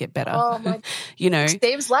was going to get better. Oh my, you know,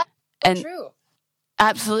 saves lives. And True.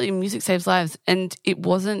 Absolutely, music saves lives. And it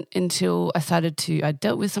wasn't until I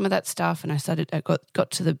dealt with some of that stuff, and I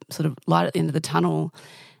got to the sort of light at the end of the tunnel,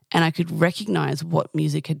 and I could recognize what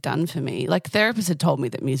music had done for me. Like, therapists had told me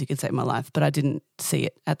that music had saved my life, but I didn't see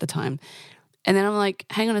it at the time. And then I'm like,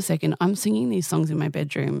 hang on a second, I'm singing these songs in my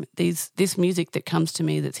bedroom. This music that comes to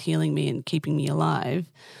me that's healing me and keeping me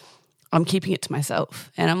alive, I'm keeping it to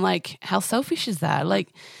myself. And I'm like, how selfish is that? Like,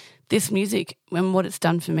 this music and what it's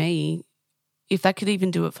done for me, if that could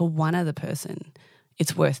even do it for one other person,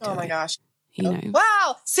 it's worth doing. Oh my gosh. You know?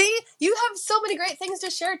 Wow. See, you have so many great things to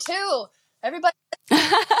share too. Everybody.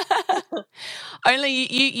 Only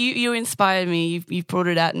you inspired me. You've brought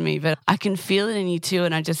it out in me, but I can feel it in you too.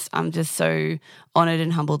 And I'm just so honored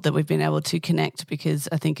and humbled that we've been able to connect, because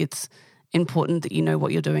I think it's important that you know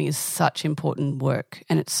what you're doing is such important work,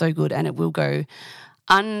 and it's so good, and it will go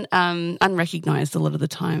unrecognized a lot of the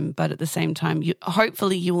time. But at the same time,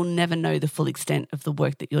 hopefully you will never know the full extent of the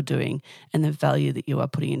work that you're doing and the value that you are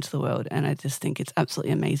putting into the world. And I just think it's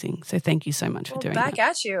absolutely amazing. So thank you so much for doing that. Back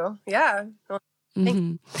at you. Yeah.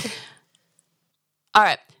 Mm-hmm. All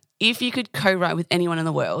right. If you could co-write with anyone in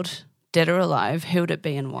the world, dead or alive, who would it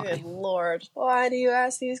be and why? Good Lord. Why do you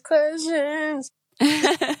ask these questions?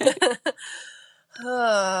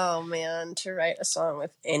 Oh, man. To write a song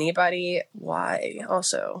with anybody, why?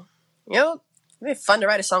 Also, it'd be fun to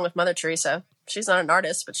write a song with Mother Teresa. She's not an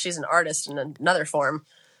artist, but she's an artist in another form.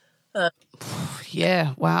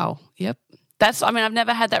 Yeah, wow. Yep. I've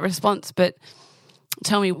never had that response, but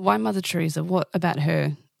tell me, why Mother Teresa? What about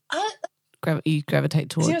her you gravitate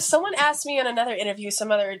towards? Someone asked me in another interview,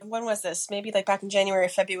 when was this? Maybe like back in January or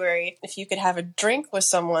February, if you could have a drink with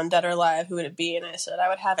someone dead or alive, who would it be? And I said, I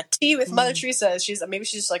would have a tea with Mother Teresa. She's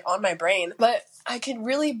just like on my brain. But I could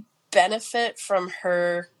really benefit from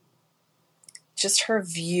her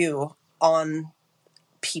view on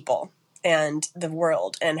people and the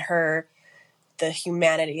world, and the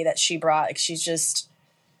humanity that she brought. Like,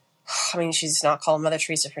 she's not called Mother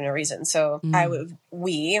Teresa for no reason. So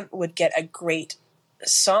we would get a great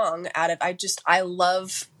song out of, I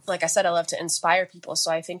love, like I said, I love to inspire people.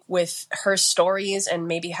 So I think with her stories and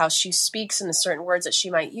maybe how she speaks and the certain words that she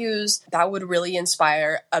might use, that would really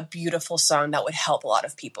inspire a beautiful song that would help a lot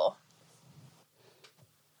of people.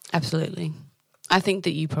 Absolutely. I think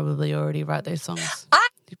that you probably already write those songs.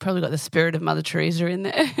 You probably got the spirit of Mother Teresa in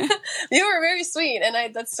there. You were very sweet.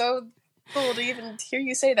 And that's so cool to even hear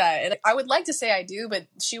you say that. And I would like to say I do, but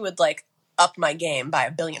she would like up my game by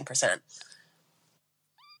 1,000,000,000%.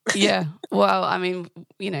 Yeah. Well, I mean,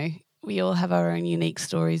 we all have our own unique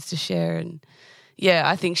stories to share, and yeah,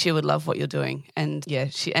 I think she would love what you're doing. And yeah,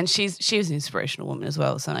 she was an inspirational woman as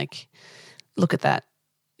well. So like, look at that.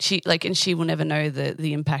 And she will never know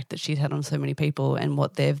the impact that she's had on so many people and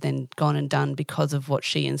what they've then gone and done because of what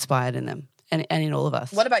she inspired in them and in all of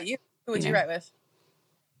us. What about you? Who would you write with?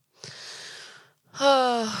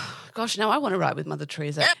 Oh, gosh, now I want to write with Mother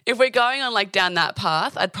Teresa. If we're going on like down that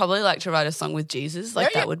path, I'd probably like to write a song with Jesus.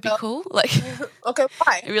 Like that would be cool. Like, okay,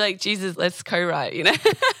 why? It'd be like, Jesus, let's co-write, you know?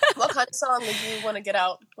 What kind of song would you want to get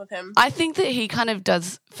out with him? I think that he kind of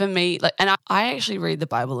does for me, like, and I actually read the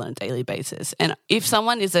Bible on a daily basis. And if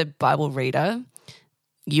someone is a Bible reader,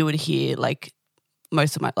 you would hear like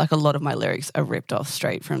most of my, like a lot of my lyrics are ripped off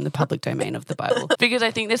straight from the public domain of the Bible. Because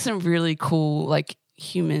I think there's some really cool like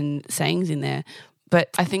human sayings in there. But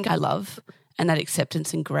I think I love and that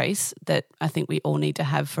acceptance and grace that I think we all need to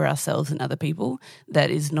have for ourselves and other people that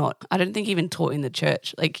is not, I don't think even taught in the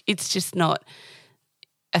church. Like it's just not,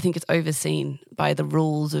 I think it's overseen by the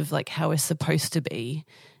rules of like how we're supposed to be.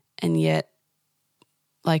 And yet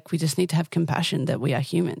like we just need to have compassion that we are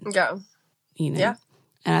human. Yeah. You know? Yeah.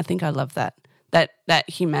 And I think I love that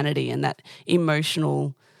humanity and that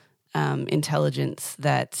emotional intelligence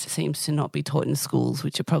that seems to not be taught in schools,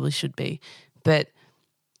 which it probably should be. But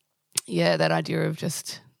yeah, that idea of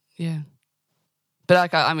just, yeah. But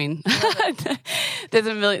like, I mean, there's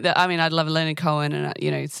a million, I mean, I'd love Leonard Cohen and,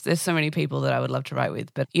 you know, there's so many people that I would love to write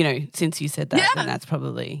with. But, you know, since you said that, then that's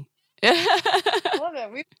probably. I love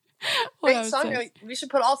it. Great song. We should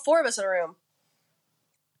put all four of us in a room.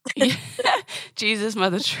 Yeah. Jesus,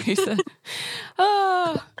 Mother Teresa.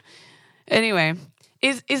 Oh. Anyway,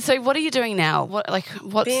 so what are you doing now?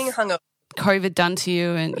 What's being hungover? COVID done to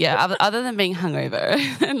you? And yeah, other than being hungover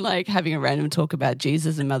and like having a random talk about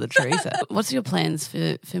Jesus and Mother Teresa, what's your plans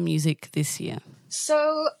for music this year?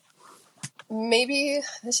 So maybe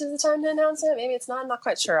this is the time to announce it. Maybe it's not. I'm not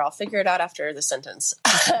quite sure. I'll figure it out after the sentence.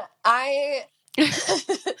 I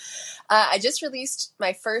just released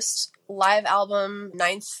my first live album,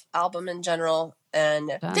 9th album in general,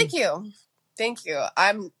 and thank you.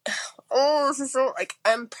 I'm this is so like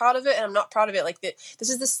I'm proud of it, and I'm not proud of it. Like this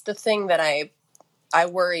is the thing that I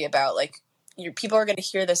worry about. Like people are going to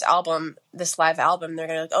hear this live album, they're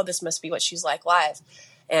going to like, oh, this must be what she's like live,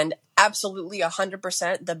 and absolutely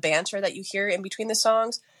 100% the banter that you hear in between the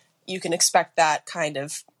songs, you can expect that kind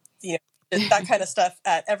of that kind of stuff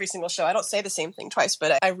at every single show. I don't say the same thing twice,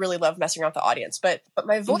 but I really love messing around with the audience. But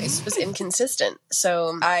my voice was inconsistent,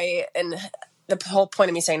 so and the whole point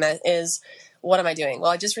of me saying that is, what am I doing?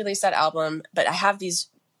 Well, I just released that album, but I have these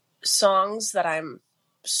songs that I'm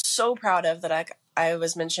so proud of that I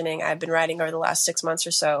was mentioning I've been writing over the last 6 months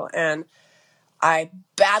or so, and I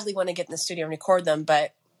badly want to get in the studio and record them,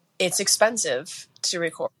 but it's expensive to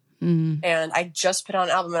record. Mm-hmm. And I just put on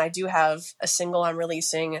an album, and I do have a single I'm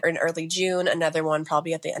releasing in early June, another one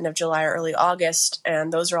probably at the end of July or early August,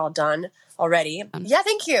 and those are all done already. Yeah,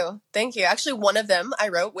 thank you. Actually, one of them I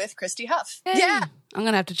wrote with Christy Huff. Hey, yeah. I'm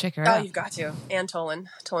going to have to check her out. Oh, you've got to. And Tolan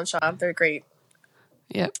Shaw. They're great.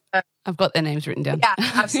 Yep. I've got their names written down. Yeah,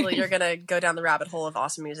 absolutely. You're going to go down the rabbit hole of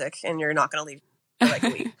awesome music, and you're not going to leave for like a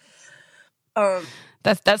week. I've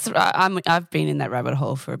been in that rabbit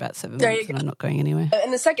hole for about 7 months, and I'm not going anywhere.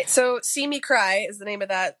 And the second, so See Me Cry is the name of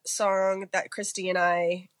that song that Christy and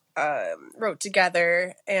I wrote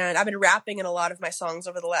together, and I've been rapping in a lot of my songs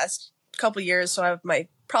over the last couple years, so I have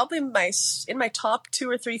in my top 2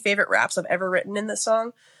 or 3 favorite raps I've ever written in this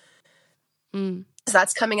song. So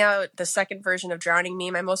that's coming out, the second version of Drowning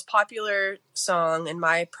Me, my most popular song and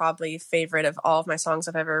my probably favorite of all of my songs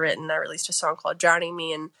I've ever written. I released a song called Drowning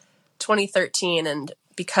Me in 2013, and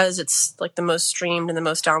because it's like the most streamed and the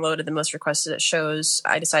most downloaded, the most requested at shows,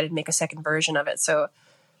 I decided to make a second version of it. So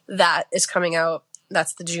that is coming out.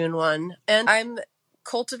 That's the June one. And I'm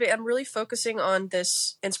really focusing on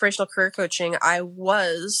this inspirational career coaching. I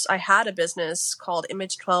had a business called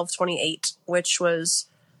Image 1228, which was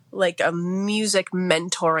like a music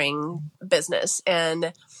mentoring business.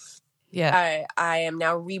 And I am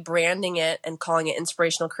now rebranding it and calling it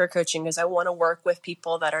inspirational career coaching, because I want to work with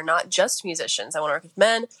people that are not just musicians. I want to work with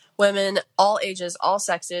men, women, all ages, all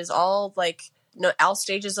sexes, all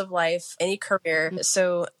stages of life, any career.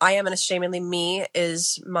 So I Am Unashamedly Me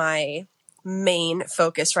is my main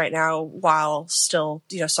focus right now, while still,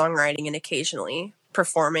 songwriting and occasionally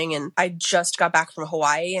performing. And I just got back from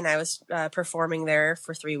Hawaii, and I was performing there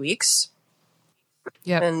for 3 weeks.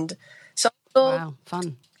 Yeah. And so, wow,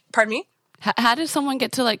 fun. Pardon me? How did someone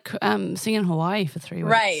get to sing in Hawaii for 3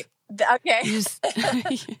 weeks? Right. Okay.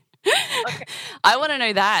 Okay. I want to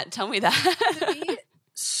know that. Tell me that. To be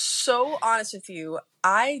so honest with you,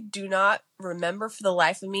 I do not remember for the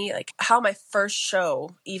life of me how my first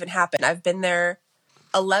show even happened. I've been there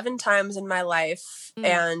 11 times in my life,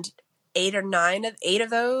 and 8 of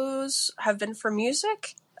those have been for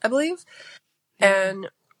music, I believe. And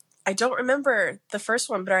I don't remember the first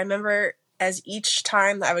one, but I remember as each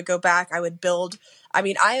time that I would go back, I would build. I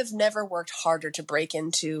mean, I have never worked harder to break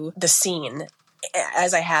into the scene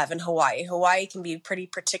as I have in Hawaii. Hawaii can be pretty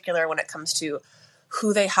particular when it comes to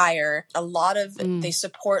who they hire. A lot of they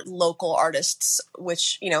support local artists,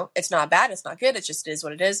 which, you know, it's not bad, it's not good, it just is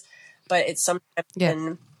what it is. But it sometimes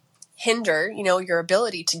can hinder, you know, your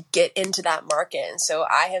ability to get into that market. And so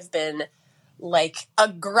I have been like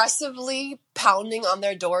aggressively pounding on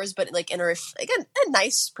their doors, but like in a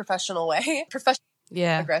nice professional way.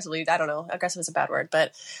 Aggressively, I don't know, aggressive is a bad word,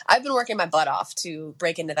 but I've been working my butt off to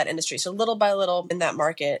break into that industry. So little by little in that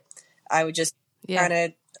market, I would just kind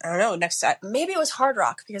of, I don't know, maybe it was Hard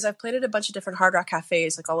Rock, because I've played at a bunch of different Hard Rock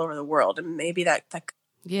cafes like all over the world, and maybe that could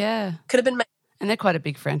have been and they're quite a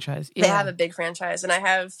big franchise. They have a big franchise, and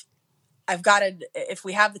I've got to, if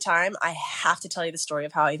we have the time, I have to tell you the story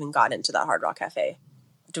of how I even got into that Hard Rock cafe.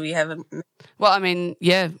 Do we have Well, I mean,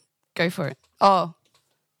 yeah, go for it. Oh,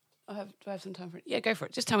 do I have some time for it? Yeah, go for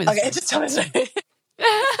it. Just tell me the story. Just tell me the story.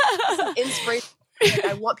 Inspiration. Like,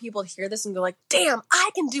 I want people to hear this and go like, damn, I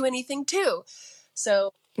can do anything too.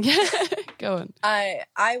 So go on.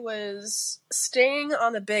 I was staying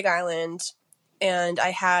on the Big Island, and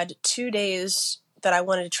I had 2 days that I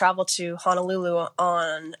wanted to travel to Honolulu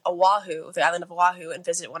on Oahu, the island of Oahu, and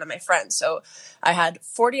visit one of my friends. So I had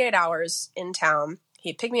 48 hours in town.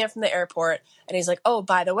 He picked me up from the airport, and he's like, oh,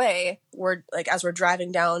 by the way, as we're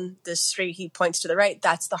driving down this street, he points to the right.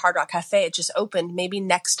 That's the Hard Rock Cafe. It just opened. Maybe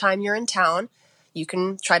next time you're in town, you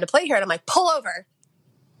can try to play here. And I'm like, pull over.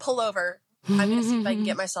 I'm going to see if I can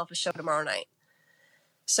get myself a show tomorrow night.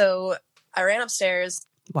 So I ran upstairs.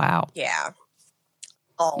 Wow. Yeah.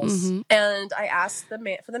 And I asked for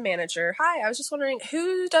the manager, hi, I was just wondering,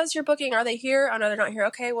 who does your booking? Are they here? Oh, no, they're not here.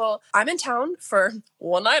 Okay, well, I'm in town for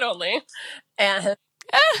one night only. And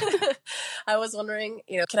I was wondering,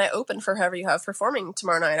 you know, can I open for whoever you have performing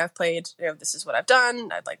tomorrow night? I've played, you know, this is what I've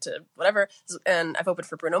done. I'd like to, whatever. And I've opened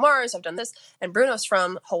for Bruno Mars. I've done this. And Bruno's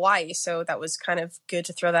from Hawaii, so that was kind of good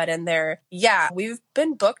to throw that in there. Yeah, we've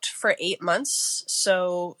been booked for 8 months.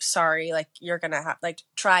 So sorry, like, you're going to have, like,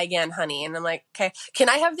 try again, honey. And I'm like, okay, can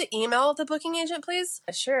I have the email of the booking agent, please?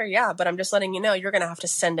 Sure, yeah, but I'm just letting you know, you're going to have to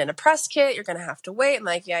send in a press kit. You're going to have to wait. I'm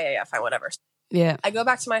like, yeah, fine, whatever. Yeah. I go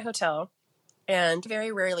back to my hotel. And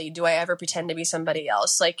very rarely do I ever pretend to be somebody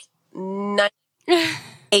else. Like 98%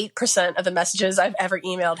 of the messages I've ever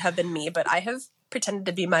emailed have been me, but I have pretended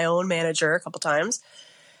to be my own manager a couple times.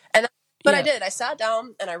 But I did. I sat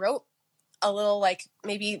down and I wrote a little, like,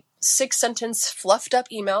 maybe 6-sentence fluffed up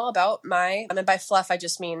email about and by fluff I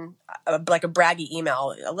just mean like a braggy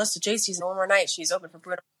email. Alyssa JC's one more night. She's open for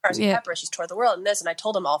Bruno Mars and Pepper. She's toured the world and this. And I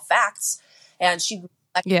told him all facts. And she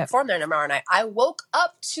perform there tomorrow night. I woke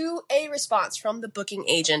up to a response from the booking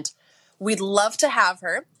agent. We'd love to have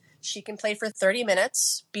her. She can play for 30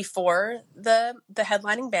 minutes before the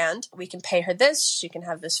headlining band. We can pay her this. She can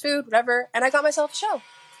have this food, whatever. And I got myself a show.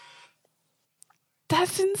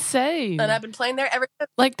 That's insane. And I've been playing there ever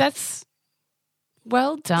since. Like, that's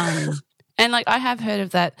well done. And, like, I have heard of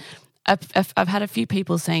that. I've had a few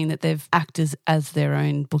people saying that they've acted as their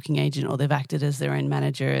own booking agent or they've acted as their own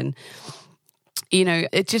manager, and you know,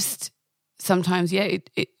 it just sometimes,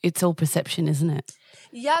 it's all perception, isn't it?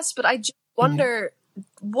 Yes, but I just wonder,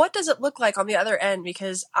 what does it look like on the other end?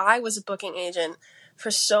 Because I was a booking agent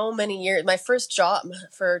for so many years. My first job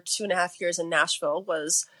for 2.5 years in Nashville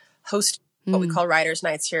was hosting what we call Writers'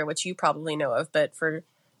 Nights here, which you probably know of. But for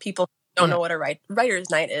people who don't know what a Writers'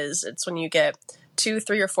 Night is, it's when you get 2,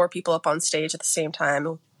 3, or 4 people up on stage at the same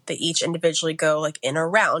time. They each individually go like in a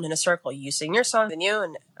round, in a circle. You sing your song, then you,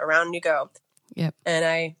 and around you go. Yep. And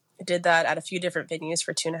I did that at a few different venues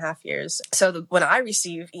for 2.5 years. So when I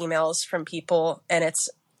receive emails from people and it's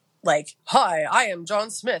like, hi, I am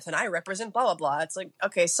John Smith and I represent blah, blah, blah. It's like,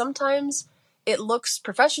 okay, sometimes it looks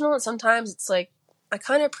professional and sometimes it's like, I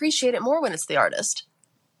kind of appreciate it more when it's the artist.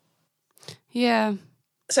 Yeah.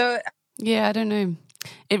 So. Yeah, I don't know.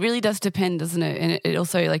 It really does depend, doesn't it? And it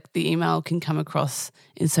also, like, the email can come across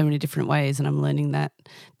in so many different ways, and I'm learning that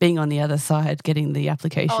being on the other side, getting the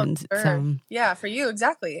applications. Oh, sure. Yeah, for you,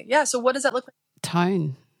 exactly. Yeah, so what does that look like?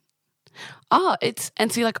 Tone.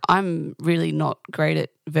 And see, like, I'm really not great at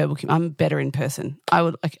verbal. I'm better in person. I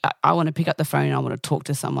want to pick up the phone. I want to talk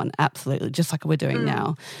to someone, absolutely, just like we're doing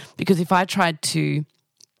now. Because if I tried to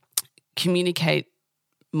communicate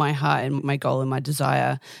my heart and my goal and my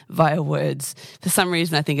desire via words, for some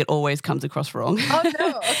reason I think it always comes across wrong. Oh,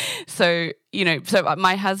 no. So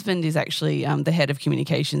my husband is actually the head of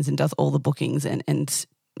communications and does all the bookings and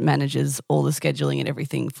manages all the scheduling and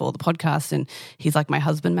everything for the podcast, and he's like my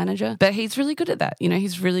husband manager. But he's really good at that. You know,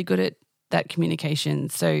 he's really good at that communication.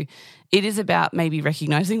 So it is about maybe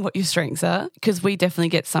recognizing what your strengths are, because we definitely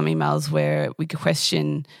get some emails where we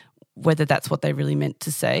question whether that's what they really meant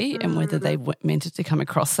to say and whether they meant it to come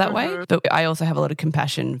across that way. But I also have a lot of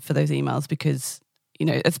compassion for those emails because, you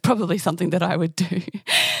know, it's probably something that I would do.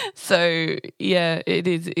 So, yeah, it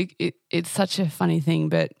is. It's such a funny thing.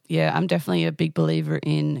 But, yeah, I'm definitely a big believer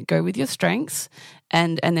in go with your strengths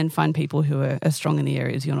and then find people who are strong in the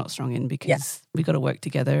areas you're not strong in, because we got to work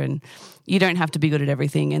together and you don't have to be good at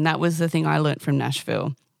everything. And that was the thing I learnt from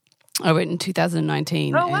Nashville. I went in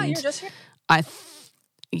 2019. Oh, wow, you were just here?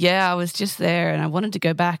 I was just there and I wanted to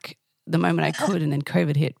go back the moment I could, and then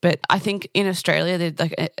COVID hit. But I think in Australia,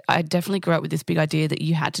 I definitely grew up with this big idea that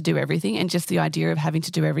you had to do everything, and just the idea of having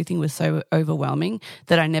to do everything was so overwhelming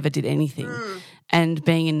that I never did anything. And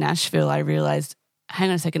being in Nashville, I realised, hang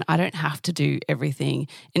on a second, I don't have to do everything.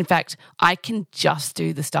 In fact, I can just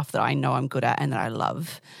do the stuff that I know I'm good at and that I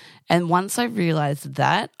love. And once I realised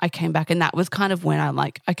that, I came back, and that was kind of when I'm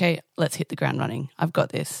like, okay, let's hit the ground running. I've got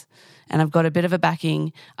this. And I've got a bit of a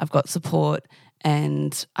backing, I've got support,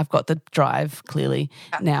 and I've got the drive, clearly.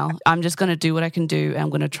 Now I'm just going to do what I can do, and I'm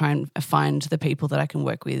going to try and find the people that I can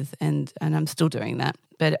work with, and I'm still doing that.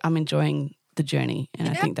 But I'm enjoying the journey, and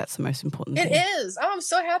I think that's the most important thing. It is. Oh, I'm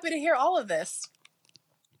so happy to hear all of this.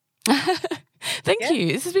 Thank you.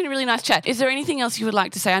 This has been a really nice chat. Is there anything else you would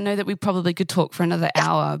like to say? I know that we probably could talk for another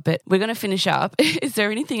hour, but we're going to finish up. Is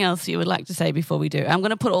there anything else you would like to say before we do? I'm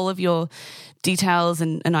going to put all of your details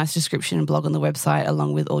and a nice description and blog on the website,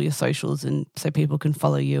 along with all your socials, and so people can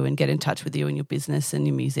follow you and get in touch with you and your business and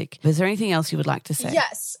your music. Is there anything else you would like to say?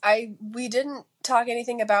 Yes. We didn't talk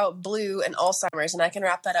anything about Blue and Alzheimer's, and I can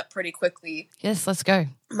wrap that up pretty quickly. Yes, let's go.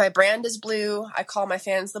 My brand is Blue. I call my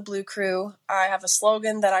fans the Blue Crew. I have a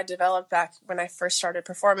slogan that I developed back when I first started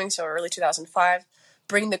performing, so early 2005,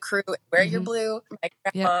 bring the crew and wear your blue. My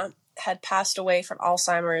grandma had passed away from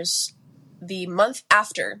Alzheimer's the month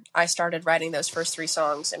after I started writing those first 3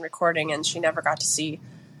 songs and recording, and she never got to see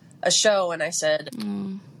a show. And I said,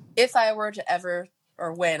 if I were to ever,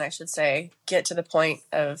 or when I should say, get to the point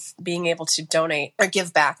of being able to donate or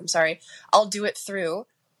give back, I'll do it through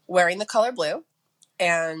wearing the color blue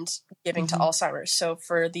and giving to Alzheimer's. So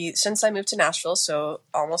since I moved to Nashville, so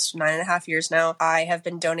almost 9.5 years now, I have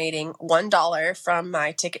been donating $1 from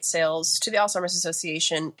my ticket sales to the Alzheimer's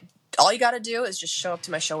Association. All you got to do is just show up to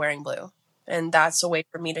my show wearing blue. And that's a way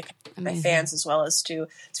for me to connect with my fans, as well as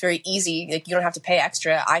it's very easy. Like, you don't have to pay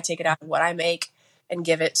extra. I take it out of what I make and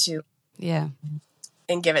give it to the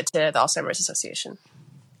Alzheimer's Association.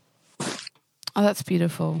 Oh, that's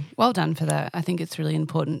beautiful. Well done for that. I think it's really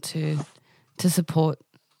important to support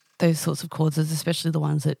those sorts of causes, especially the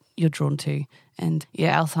ones that you're drawn to. And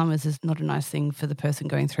Alzheimer's is not a nice thing for the person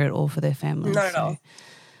going through it or for their family. Not at all.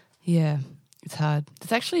 Yeah, it's hard.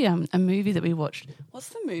 There's actually a movie that we watched. What's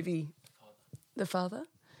the movie? The Father?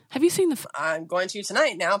 Have you seen I'm going to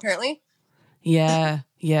tonight now, apparently. Yeah.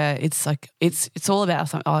 It's like it's all about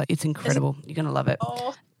something. Oh, it's incredible. You're gonna love it.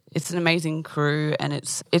 Oh. It's an amazing crew, and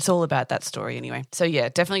it's all about that story anyway. So yeah,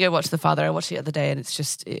 definitely go watch The Father. I watched it the other day, and it's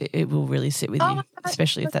just it will really sit with you,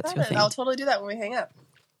 especially if that's your thing. I'll totally do that when we hang up.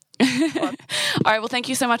 All right, well, thank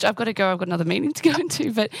you so much. I've got to go. I've got another meeting to go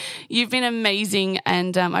into, but you've been amazing,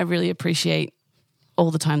 and I really appreciate all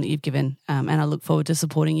the time that you've given, and I look forward to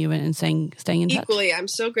supporting you and staying in touch. Equally, I'm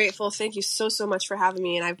so grateful. Thank you so much for having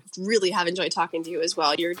me, and I really have enjoyed talking to you as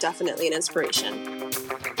well. You're definitely an inspiration.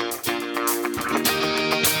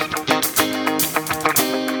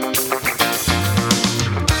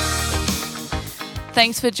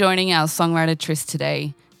 Thanks for joining our Songwriter Tryst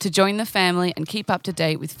today. To join the family and keep up to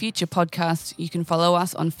date with future podcasts, you can follow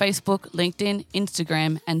us on Facebook, LinkedIn,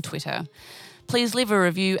 Instagram, and Twitter. Please leave a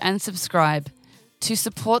review and subscribe. To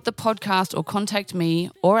support the podcast or contact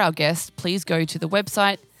me or our guests, please go to the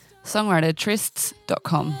website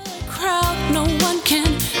songwritertrysts.com. Crowd, no one can